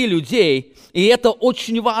грехи людей, и это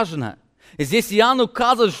очень важно. Здесь Иоанн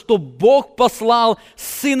указывает, что Бог послал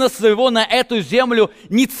Сына Своего на эту землю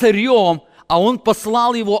не царем, а Он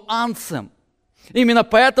послал Его агнцем. Именно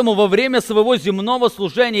поэтому во время своего земного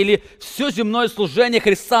служения или все земное служение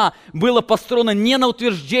Христа было построено не на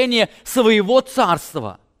утверждение своего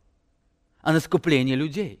царства, а на искупление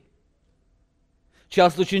людей.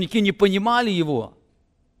 Часто ученики не понимали Его,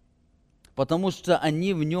 потому что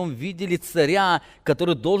они в Нем видели царя,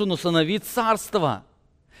 который должен установить царство.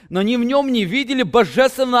 Но они в Нем не видели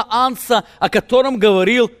божественного агнца, о котором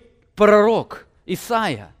говорил пророк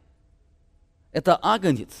Исаия. Это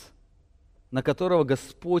агнец, на которого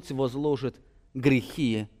Господь возложит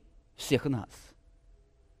грехи всех нас.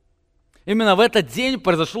 Именно в этот день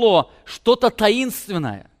произошло что-то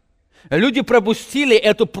таинственное. Люди пропустили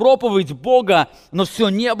эту проповедь Бога, но все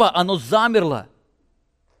небо, оно замерло.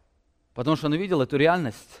 Потому что он увидел эту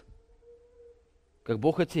реальность, как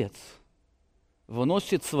Бог Отец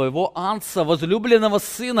выносит своего Агнца, возлюбленного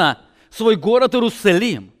Сына, в свой город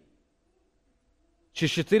Иерусалим.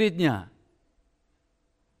 Через 4 дня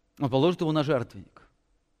Он положит его на жертвенник.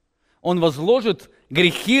 Он возложит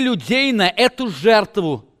грехи людей на эту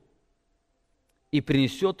жертву и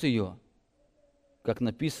принесет ее, как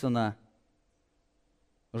написано,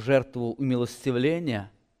 жертву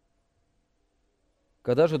умилостивления.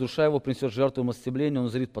 Когда же душа его принесет жертву умилостивления, он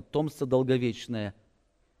узрит потомство долговечное,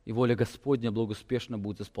 и воля Господня благоуспешно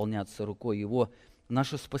будет исполняться рукой его.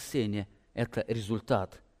 Наше спасение – это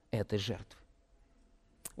результат этой жертвы.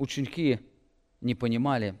 Ученики не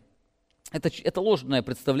понимали. Это ложное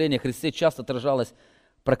представление о Христе часто отражалось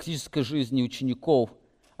в практической жизни учеников.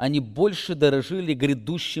 Они больше дорожили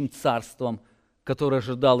грядущим царством, которое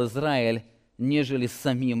ожидал Израиль, нежели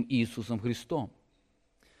самим Иисусом Христом.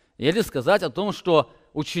 Если сказать о том, что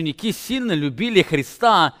ученики сильно любили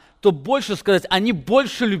Христа, то больше сказать, они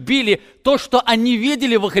больше любили то, что они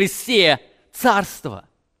видели во Христе, царство,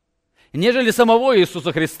 нежели самого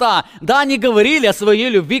Иисуса Христа. Да, они говорили о своей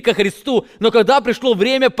любви ко Христу, но когда пришло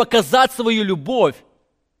время показать свою любовь,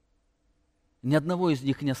 ни одного из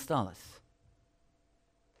них не осталось.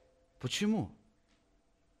 Почему?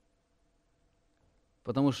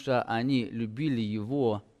 Потому что они любили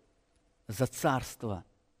Его за царство,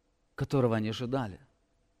 которого они ожидали.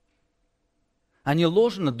 Они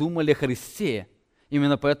ложно думали о Христе,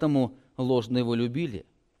 именно поэтому ложно Его любили.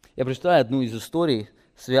 Я прочитаю одну из историй,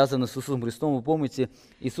 связанных с Иисусом Христом. Вы помните,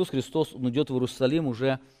 Иисус Христос, Он идет в Иерусалим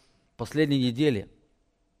уже в последней неделе.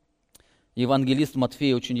 Евангелист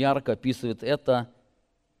Матфей очень ярко описывает это.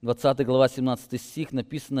 20 глава, 17 стих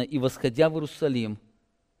написано: «И восходя в Иерусалим,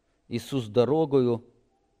 Иисус дорогою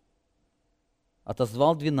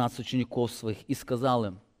отозвал 12 учеников своих и сказал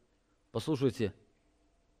им: послушайте,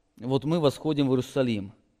 вот мы восходим в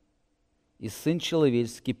Иерусалим, и Сын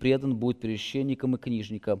Человеческий предан будет первосвященникам и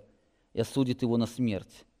книжникам, и осудит его на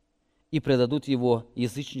смерть, и предадут его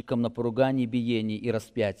язычникам на поругание, биение и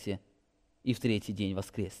распятие, и в 3-й день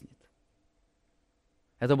воскреснет».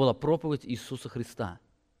 Это была проповедь Иисуса Христа.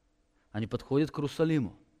 Они подходят к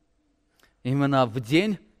Иерусалиму именно в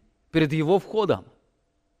день перед Его входом.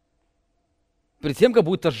 Перед тем, как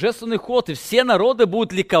будет торжественный ход, и все народы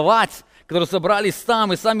будут ликовать, которые собрались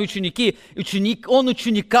там, и сами ученики. Он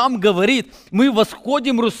ученикам говорит: мы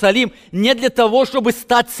восходим в Иерусалим не для того, чтобы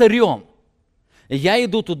стать царем. Я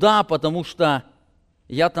иду туда, потому что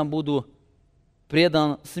я там буду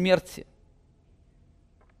предан смерти.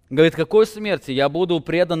 Говорит, какой смерти? Я буду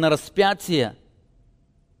предан на распятие.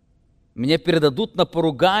 Меня передадут на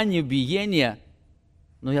поругание, биение,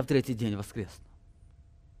 но я в 3-й день воскресну.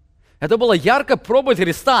 Это была яркая проповедь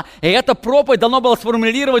Христа, и эта проповедь должна была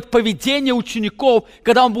сформулировать поведение учеников,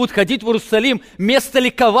 когда он будет ходить в Иерусалим. Вместо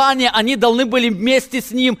ликования они должны были вместе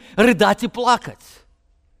с ним рыдать и плакать.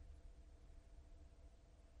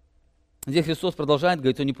 Здесь Христос продолжает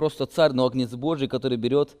говорить, он не просто царь, но Агнец Божий, который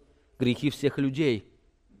берет грехи всех людей.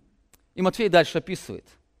 И Матфей дальше описывает.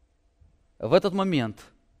 В этот момент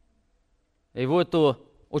его эту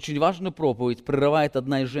очень важную проповедь прерывает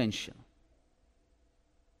одна из женщин.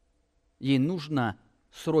 Ей нужно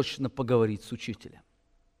срочно поговорить с учителем.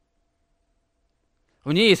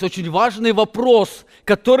 У нее есть очень важный вопрос,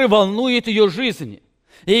 который волнует ее жизнь.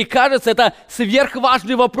 Ей кажется, это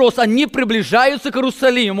сверхважный вопрос. Они приближаются к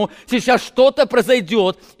Иерусалиму, сейчас что-то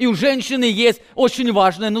произойдет, и у женщины есть очень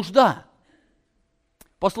важная нужда.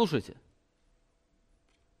 Послушайте,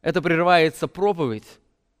 это прерывается проповедь,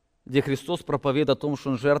 где Христос проповедует о том,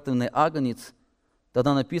 что Он жертвенный агнец.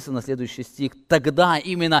 Тогда написано следующий стих: «Тогда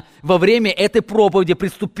именно во время этой проповеди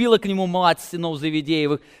приступила к Нему мать сынов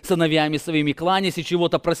Завидеевых, сыновьями своими, кланяясь и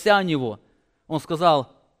чего-то прося у Него. Он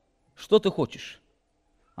сказал: что ты хочешь?»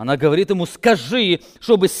 Она говорит Ему: скажи,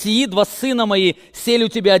 чтобы сии 2 сына мои сели у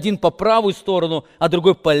тебя, один по правую сторону, а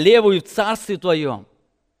другой по левую в царстве Твоем.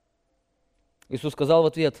 Иисус сказал в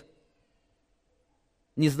ответ: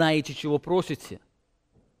 не знаете, чего просите.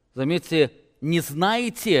 Заметьте, не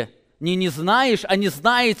знаете, не знаешь, а не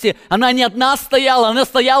знаете. Она не одна стояла, она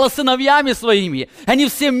стояла с сыновьями своими. Они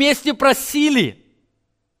все вместе просили.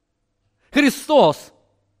 Христос,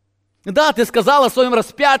 да, ты сказал о своем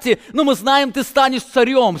распятии, но мы знаем, ты станешь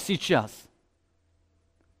царем сейчас.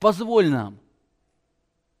 Позволь нам.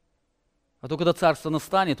 А то, когда царство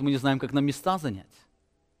настанет, мы не знаем, как нам места занять.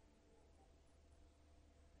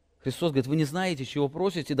 Христос говорит: вы не знаете, чего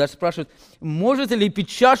просите. Дальше спрашивает: можете ли пить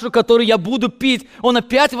чашу, которую я буду пить? Он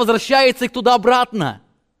опять возвращается их туда-обратно.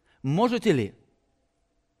 Можете ли?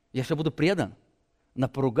 Я сейчас буду предан на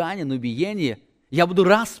поругание, на убиение. Я буду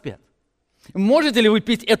распят. Можете ли вы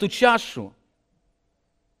пить эту чашу,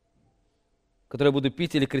 которую я буду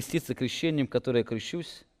пить, или креститься крещением, которое я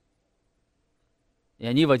крещусь? И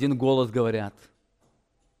они в один голос говорят: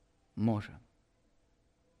 можем.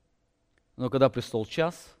 Но когда пристал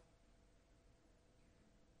час,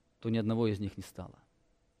 то ни одного из них не стало.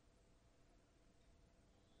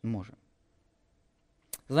 Можем.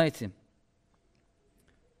 Знаете,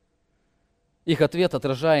 их ответ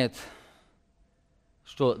отражает,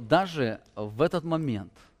 что даже в этот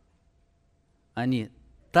момент они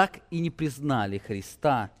так и не признали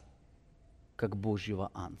Христа как Божьего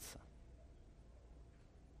Агнца.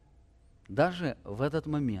 Даже в этот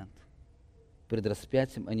момент перед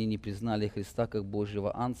распятием они не признали Христа как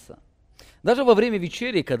Божьего Агнца. Даже во время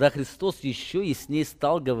вечери, когда Христос еще яснее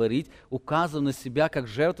стал говорить, указывая на себя как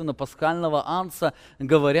жертву на пасхального агнца,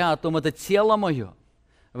 говоря о том: это тело мое,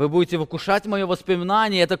 вы будете вкушать мое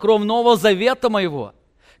воспоминание, это кровь нового завета моего,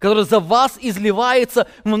 который за вас изливается,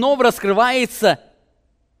 вновь раскрывается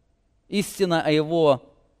истина о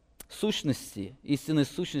его сущности, истинной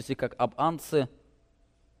сущности, как об агнце.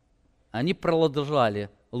 Они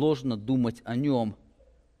продолжали ложно думать о нем.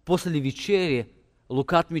 После вечери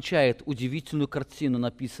Лука отмечает удивительную картину,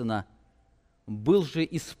 написано: был же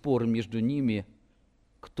и спор между ними,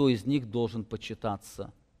 кто из них должен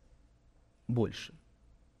почитаться больше.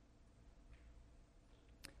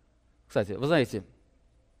 Кстати, вы знаете,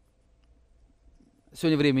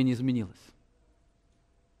 сегодня время не изменилось.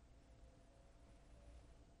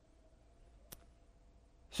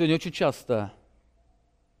 Сегодня очень часто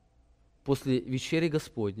после вечери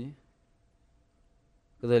Господней,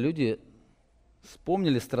 когда люди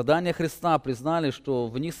вспомнили страдания Христа, признали, что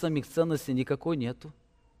в них самих ценностей никакой нету,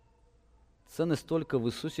 ценность только в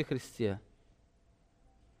Иисусе Христе,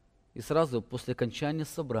 и сразу после окончания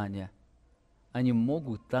собрания они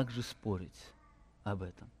могут также спорить об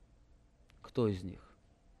этом. Кто из них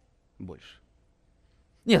больше?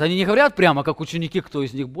 Нет, они не говорят прямо, как ученики, кто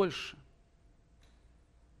из них больше.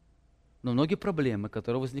 Но многие проблемы,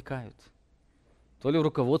 которые возникают, то ли в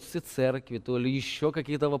руководстве церкви, то ли еще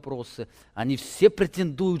какие-то вопросы, они все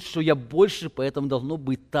претендуют, что я больше, поэтому должно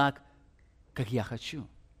быть так, как я хочу.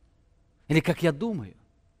 Или как я думаю.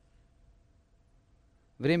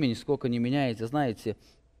 Время нисколько не меняется. Знаете,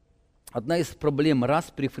 одна из проблем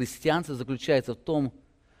распри в христианстве заключается в том,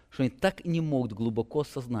 что они так и не могут глубоко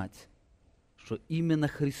осознать, что именно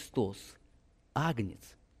Христос,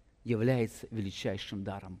 Агнец, является величайшим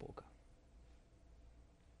даром Бога.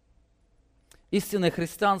 Истинное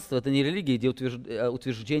христианство – это не религия, где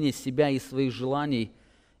утверждение себя и своих желаний.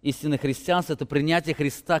 Истинное христианство – это принятие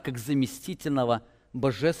Христа как заместительного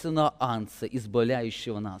божественного агнца,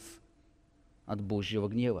 избавляющего нас от Божьего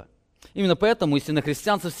гнева. Именно поэтому истинное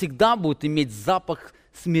христианство всегда будет иметь запах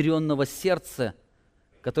смиренного сердца,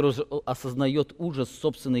 которое осознает ужас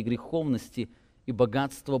собственной греховности и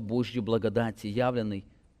богатство Божьей благодати, явленной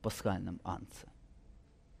в пасхальном агнце.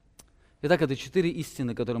 Итак, это 4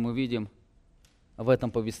 истины, которые мы видим в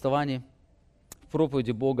этом повествовании. В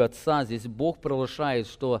проповеди Бога Отца здесь Бог провозглашает,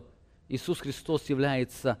 что Иисус Христос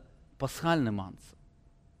является пасхальным агнцем.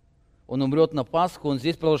 Он умрет на Пасху, Он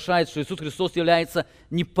здесь провозглашает, что Иисус Христос является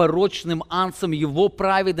непорочным агнцем, Его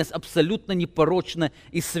праведность абсолютно непорочна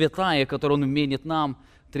и святая, которую Он вменит нам.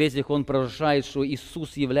 В-третьих, Он провозглашает, что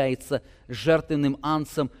Иисус является жертвенным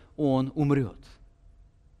агнцем, Он умрет.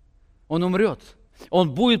 Он умрет.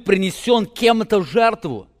 Он будет принесен кем-то в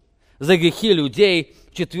жертву за грехи людей.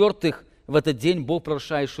 В-четвертых, в этот день Бог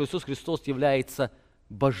провозглашает, что Иисус Христос является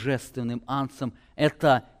божественным агнцем.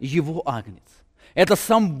 Это Его агнец. Это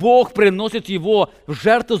сам Бог приносит Его в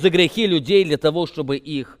жертву за грехи людей для того, чтобы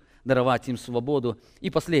их даровать им свободу. И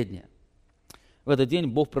последнее. В этот день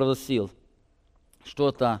Бог провозгласил, что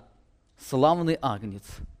это славный агнец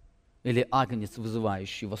или агнец,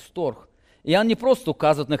 вызывающий восторг. И он не просто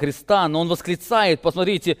указывает на Христа, но он восклицает,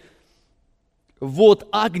 посмотрите, вот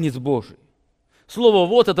Агнец Божий. Слово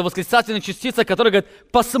 «вот» – это восклицательная частица, которая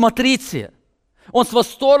говорит «посмотрите». Он с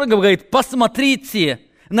восторгом говорит «посмотрите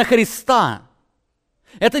на Христа».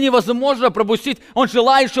 Это невозможно пропустить. Он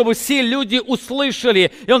желает, чтобы все люди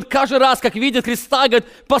услышали. И он каждый раз, как видит Христа, говорит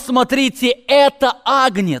 «посмотрите, это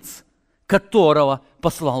Агнец, которого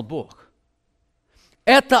послал Бог».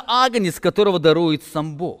 Это Агнец, которого дарует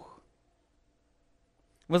сам Бог.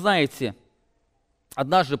 Вы знаете,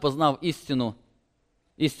 однажды познав истинную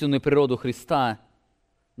природу Христа,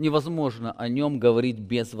 невозможно о нем говорить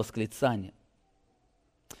без восклицания.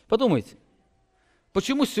 Подумайте,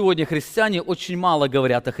 почему сегодня христиане очень мало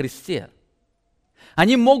говорят о Христе?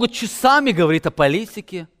 Они могут часами говорить о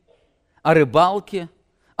политике, о рыбалке,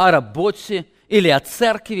 о работе или о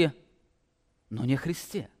церкви, но не о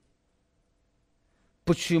Христе.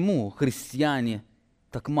 почему христиане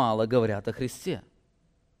так мало говорят о Христе.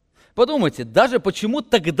 Подумайте, даже почему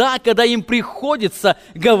тогда, когда им приходится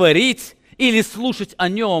говорить или слушать о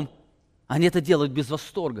Нем, они это делают без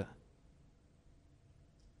восторга.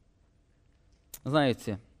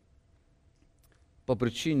 Знаете, по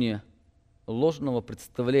причине ложного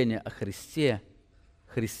представления о Христе,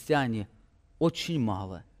 христиане очень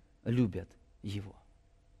мало любят Его.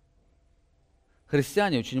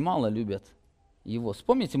 Христиане очень мало любят Его.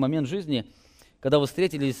 Вспомните момент жизни, когда вы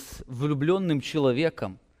встретились с влюбленным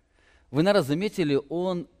человеком. Вы, наверное, заметили,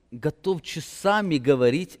 он готов часами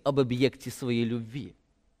говорить об объекте своей любви.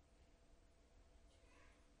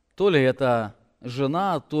 То ли это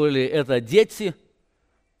жена, то ли это дети,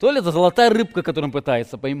 то ли это золотая рыбка, которую он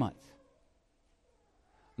пытается поймать.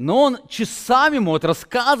 Но он часами может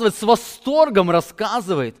рассказывать, с восторгом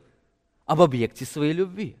рассказывает об объекте своей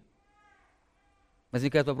любви.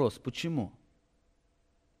 Возникает вопрос, почему?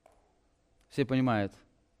 Все понимают,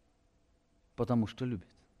 потому что любит.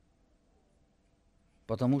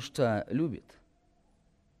 Потому что любит.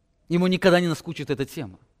 Ему никогда не наскучит эта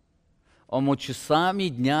тема. Он может часами,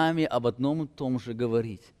 днями об одном и том же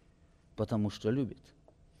говорить, потому что любит.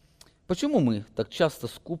 Почему мы так часто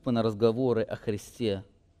скупы на разговоры о Христе?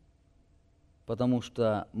 Потому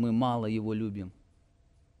что мы мало Его любим.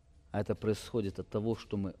 А это происходит от того,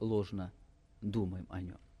 что мы ложно думаем о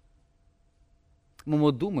Нем.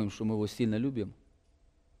 Мы думаем, что мы Его сильно любим.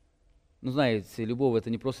 Но знаете, любовь –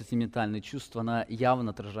 это не просто сентиментальное чувство, она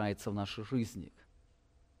явно отражается в нашей жизни.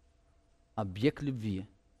 Объект любви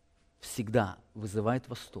всегда вызывает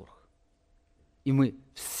восторг. И мы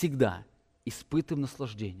всегда испытываем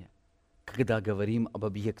наслаждение, когда говорим об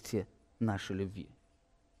объекте нашей любви.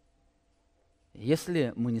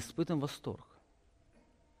 Если мы не испытываем восторг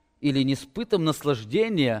или не испытываем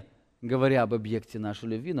наслаждение, говоря об объекте нашей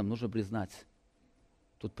любви, нам нужно признать,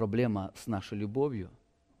 тут проблема с нашей любовью,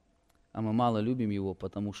 а мы мало любим Его,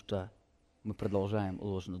 потому что мы продолжаем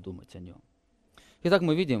ложно думать о Нем. Итак,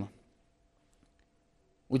 мы видим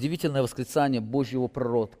удивительное восклицание Божьего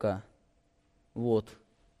пророка: «Вот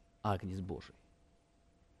Агнец Божий».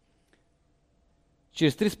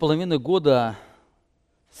 Через 3,5 года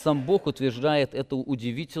сам Бог утверждает эту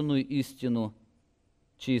удивительную истину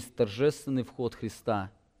через торжественный вход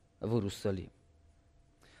Христа в Иерусалим.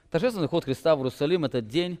 Торжественный вход Христа в Иерусалим – это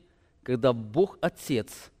день, когда Бог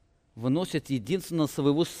Отец выносит единственного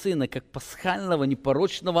своего Сына, как пасхального,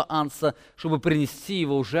 непорочного агнца, чтобы принести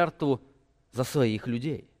Его в жертву за своих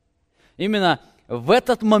людей. Именно в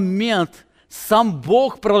этот момент сам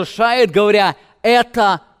Бог провозглашает, говоря: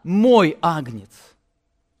 «Это мой агнец».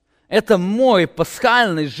 Это мой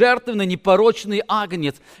пасхальный, жертвенный, непорочный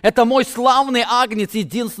агнец. Это мой славный агнец,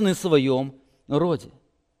 единственный в своем роде.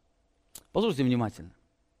 Послушайте внимательно.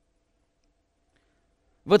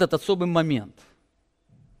 В этот особый момент,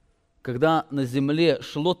 когда на земле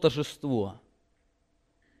шло торжество,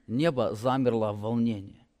 небо замерло в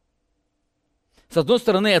волнении. С одной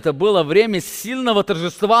стороны, это было время сильного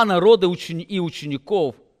торжества народа и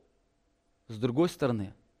учеников. С другой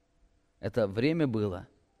стороны, это время было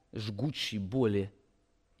жгучей боли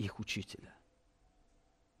их учителя.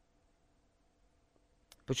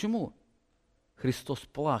 Почему Христос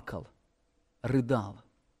плакал, рыдал,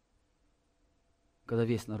 когда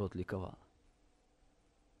весь народ ликовал?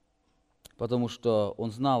 Потому что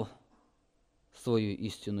Он знал свою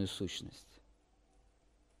истинную сущность.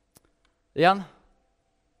 Иоанн,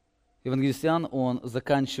 евангелист Иоанн, он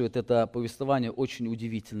заканчивает это повествование очень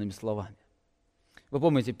удивительными словами. Вы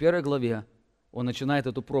помните, в 1 главе он начинает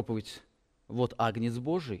эту проповедь: «Вот Агнец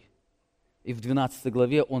Божий». И в 12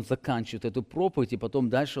 главе он заканчивает эту проповедь, и потом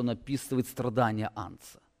дальше он описывает страдания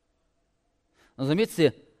агнца. Но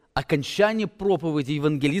заметьте, окончание проповеди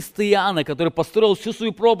евангелиста Иоанна, который построил всю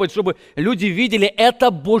свою проповедь, чтобы люди видели,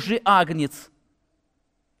 это Божий агнец.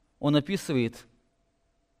 Он описывает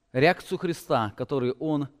реакцию Христа, которую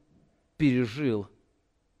он пережил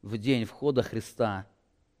в день входа Христа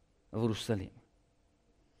в Иерусалим.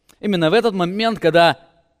 Именно в этот момент, когда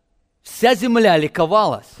вся земля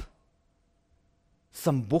ликовалась,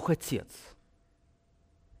 сам Бог Отец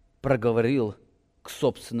проговорил к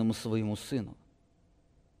собственному своему Сыну.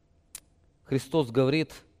 Христос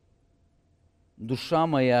говорит: «Душа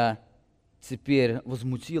моя теперь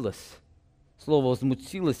возмутилась». Слово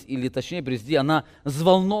 «возмутилась», или точнее привести, она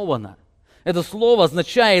взволнована. Это слово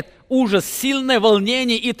означает ужас, сильное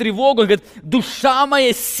волнение и тревогу. Он говорит: «Душа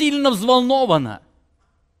моя сильно взволнована».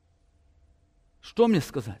 Что мне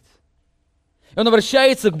сказать? И он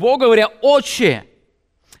обращается к Богу, говоря: «Отче,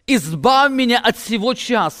 избавь меня от сего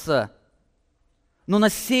часа, но на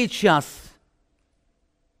сей час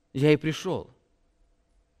я и пришел».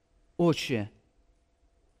 Отче,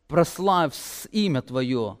 прославь имя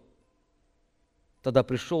Твое. Тогда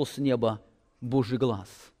пришел с неба Божий глаз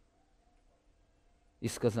и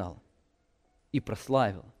сказал, и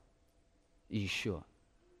прославил, и еще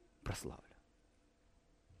прославлю.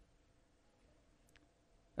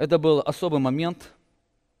 Это был особый момент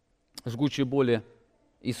жгучей боли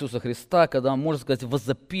Иисуса Христа, когда он, можно сказать,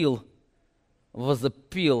 возопил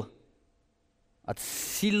от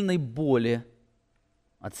сильной боли,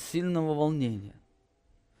 от сильного волнения.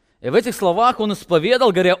 И в этих словах он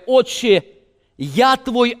исповедал, говоря, «Отче, я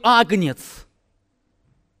Твой агнец,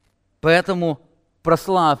 поэтому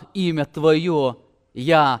прославь имя Твое,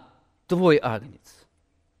 я Твой агнец».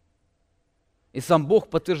 И сам Бог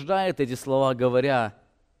подтверждает эти слова, говоря,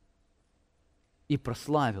 «И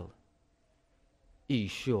прославил, и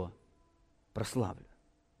еще прославлю».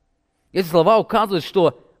 Эти слова указывают,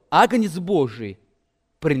 что Агнец Божий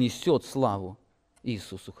принесет славу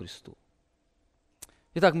Иисусу Христу.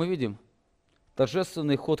 Итак, мы видим,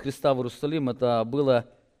 торжественный ход Христа в Иерусалим – это было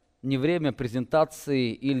не время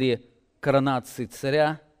презентации или коронации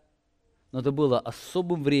царя, но это было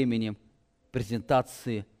особым временем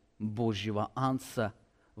презентации Божьего Агнца.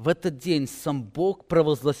 В этот день сам Бог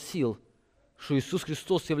провозгласил, что Иисус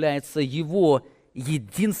Христос является Его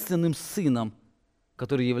единственным Сыном,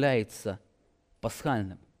 который является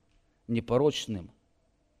пасхальным, непорочным,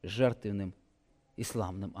 жертвенным и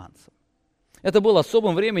славным Агнцем. Это было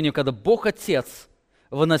особым временем, когда Бог Отец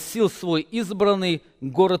выносил свой избранный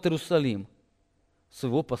город Иерусалим,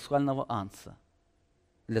 своего пасхального Агнца,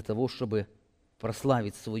 для того, чтобы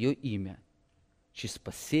прославить свое имя через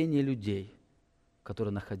спасение людей,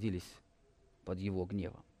 которые находились под Его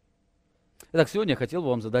гневом. Итак, сегодня я хотел бы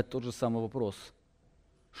вам задать тот же самый вопрос.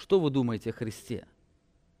 Что вы думаете о Христе?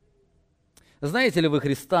 Знаете ли вы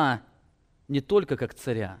Христа не только как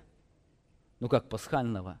царя, но как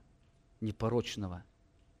пасхального, непорочного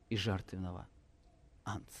и жертвенного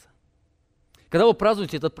Агнца? Когда вы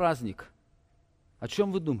празднуете этот праздник, о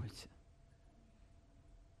чем вы думаете?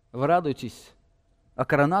 Вы радуетесь о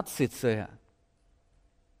коронации царя?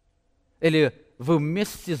 Или вы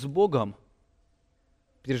вместе с Богом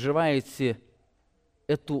переживаете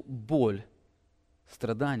эту боль,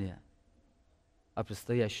 страдания о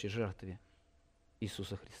предстоящей жертве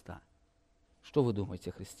Иисуса Христа? Что вы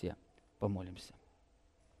думаете о Христе? Помолимся.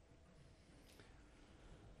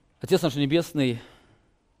 Отец наш Небесный,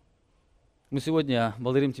 мы сегодня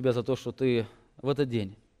благодарим Тебя за то, что Ты в этот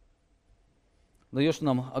день даешь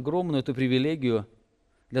нам огромную эту привилегию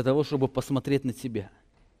для того, чтобы посмотреть на Тебя.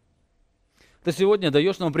 Ты сегодня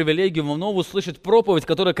даешь нам привилегию вновь услышать проповедь,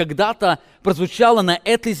 которая когда-то прозвучала на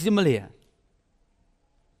этой земле.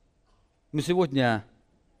 Мы сегодня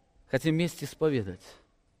хотим вместе исповедать,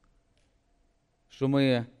 что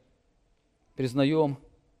мы признаем,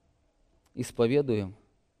 исповедуем,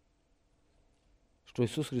 что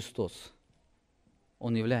Иисус Христос,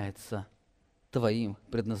 Он является Твоим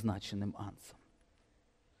предназначенным Агнцем.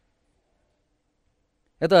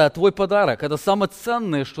 Это Твой подарок, это самое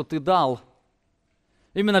ценное, что Ты дал.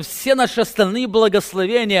 Именно все наши остальные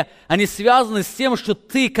благословения, они связаны с тем, что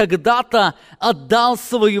Ты когда-то отдал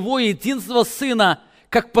Своего единственного Сына,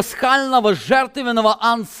 как пасхального жертвенного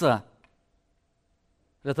Агнца,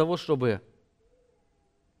 для того, чтобы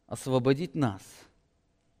освободить нас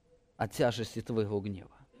от тяжести Твоего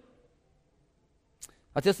гнева.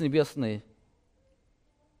 Отец Небесный,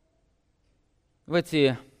 в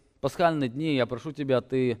эти пасхальные дни я прошу Тебя,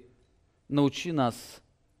 Ты научи нас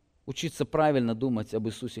учиться правильно думать об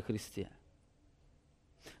Иисусе Христе.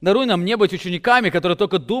 Даруй нам не быть учениками, которые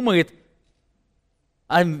только думают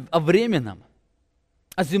о временном,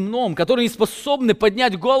 о земном, которые не способны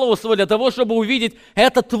поднять голову свою для того, чтобы увидеть,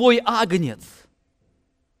 это Твой Агнец.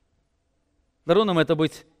 Даруй нам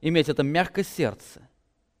иметь это мягкое сердце,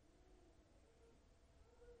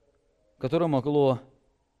 которое могло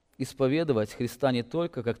исповедовать Христа не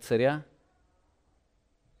только как царя,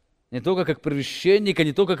 не только как пресвященника,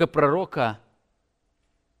 не только как пророка,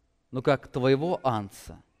 но как Твоего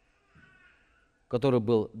Агнца, который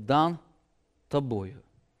был дан Тобою,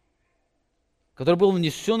 который был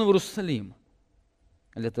внесен в Иерусалим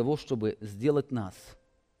для того, чтобы сделать нас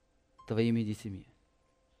Твоими детьми.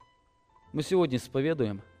 Мы сегодня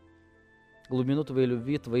исповедуем глубину Твоей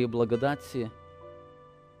любви, Твоей благодати.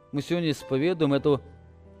 Мы сегодня исповедуем эту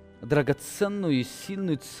драгоценную и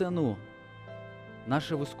сильную цену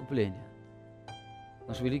нашего искупления,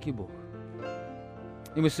 наш великий Бог.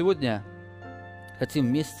 И мы сегодня хотим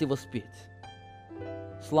вместе воспеть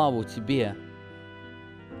славу Тебе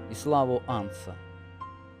и славу Агнца,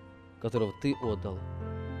 которого Ты отдал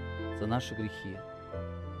за наши грехи,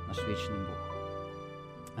 наш вечный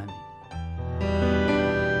Бог. Аминь.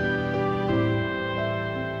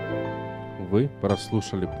 Вы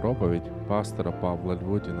прослушали проповедь пастора Павла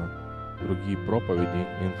Львотина. Другие проповеди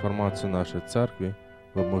и информацию нашей церкви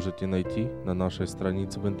вы можете найти на нашей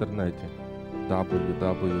странице в интернете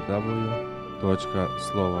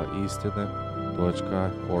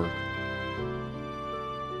www.slovoistины.org.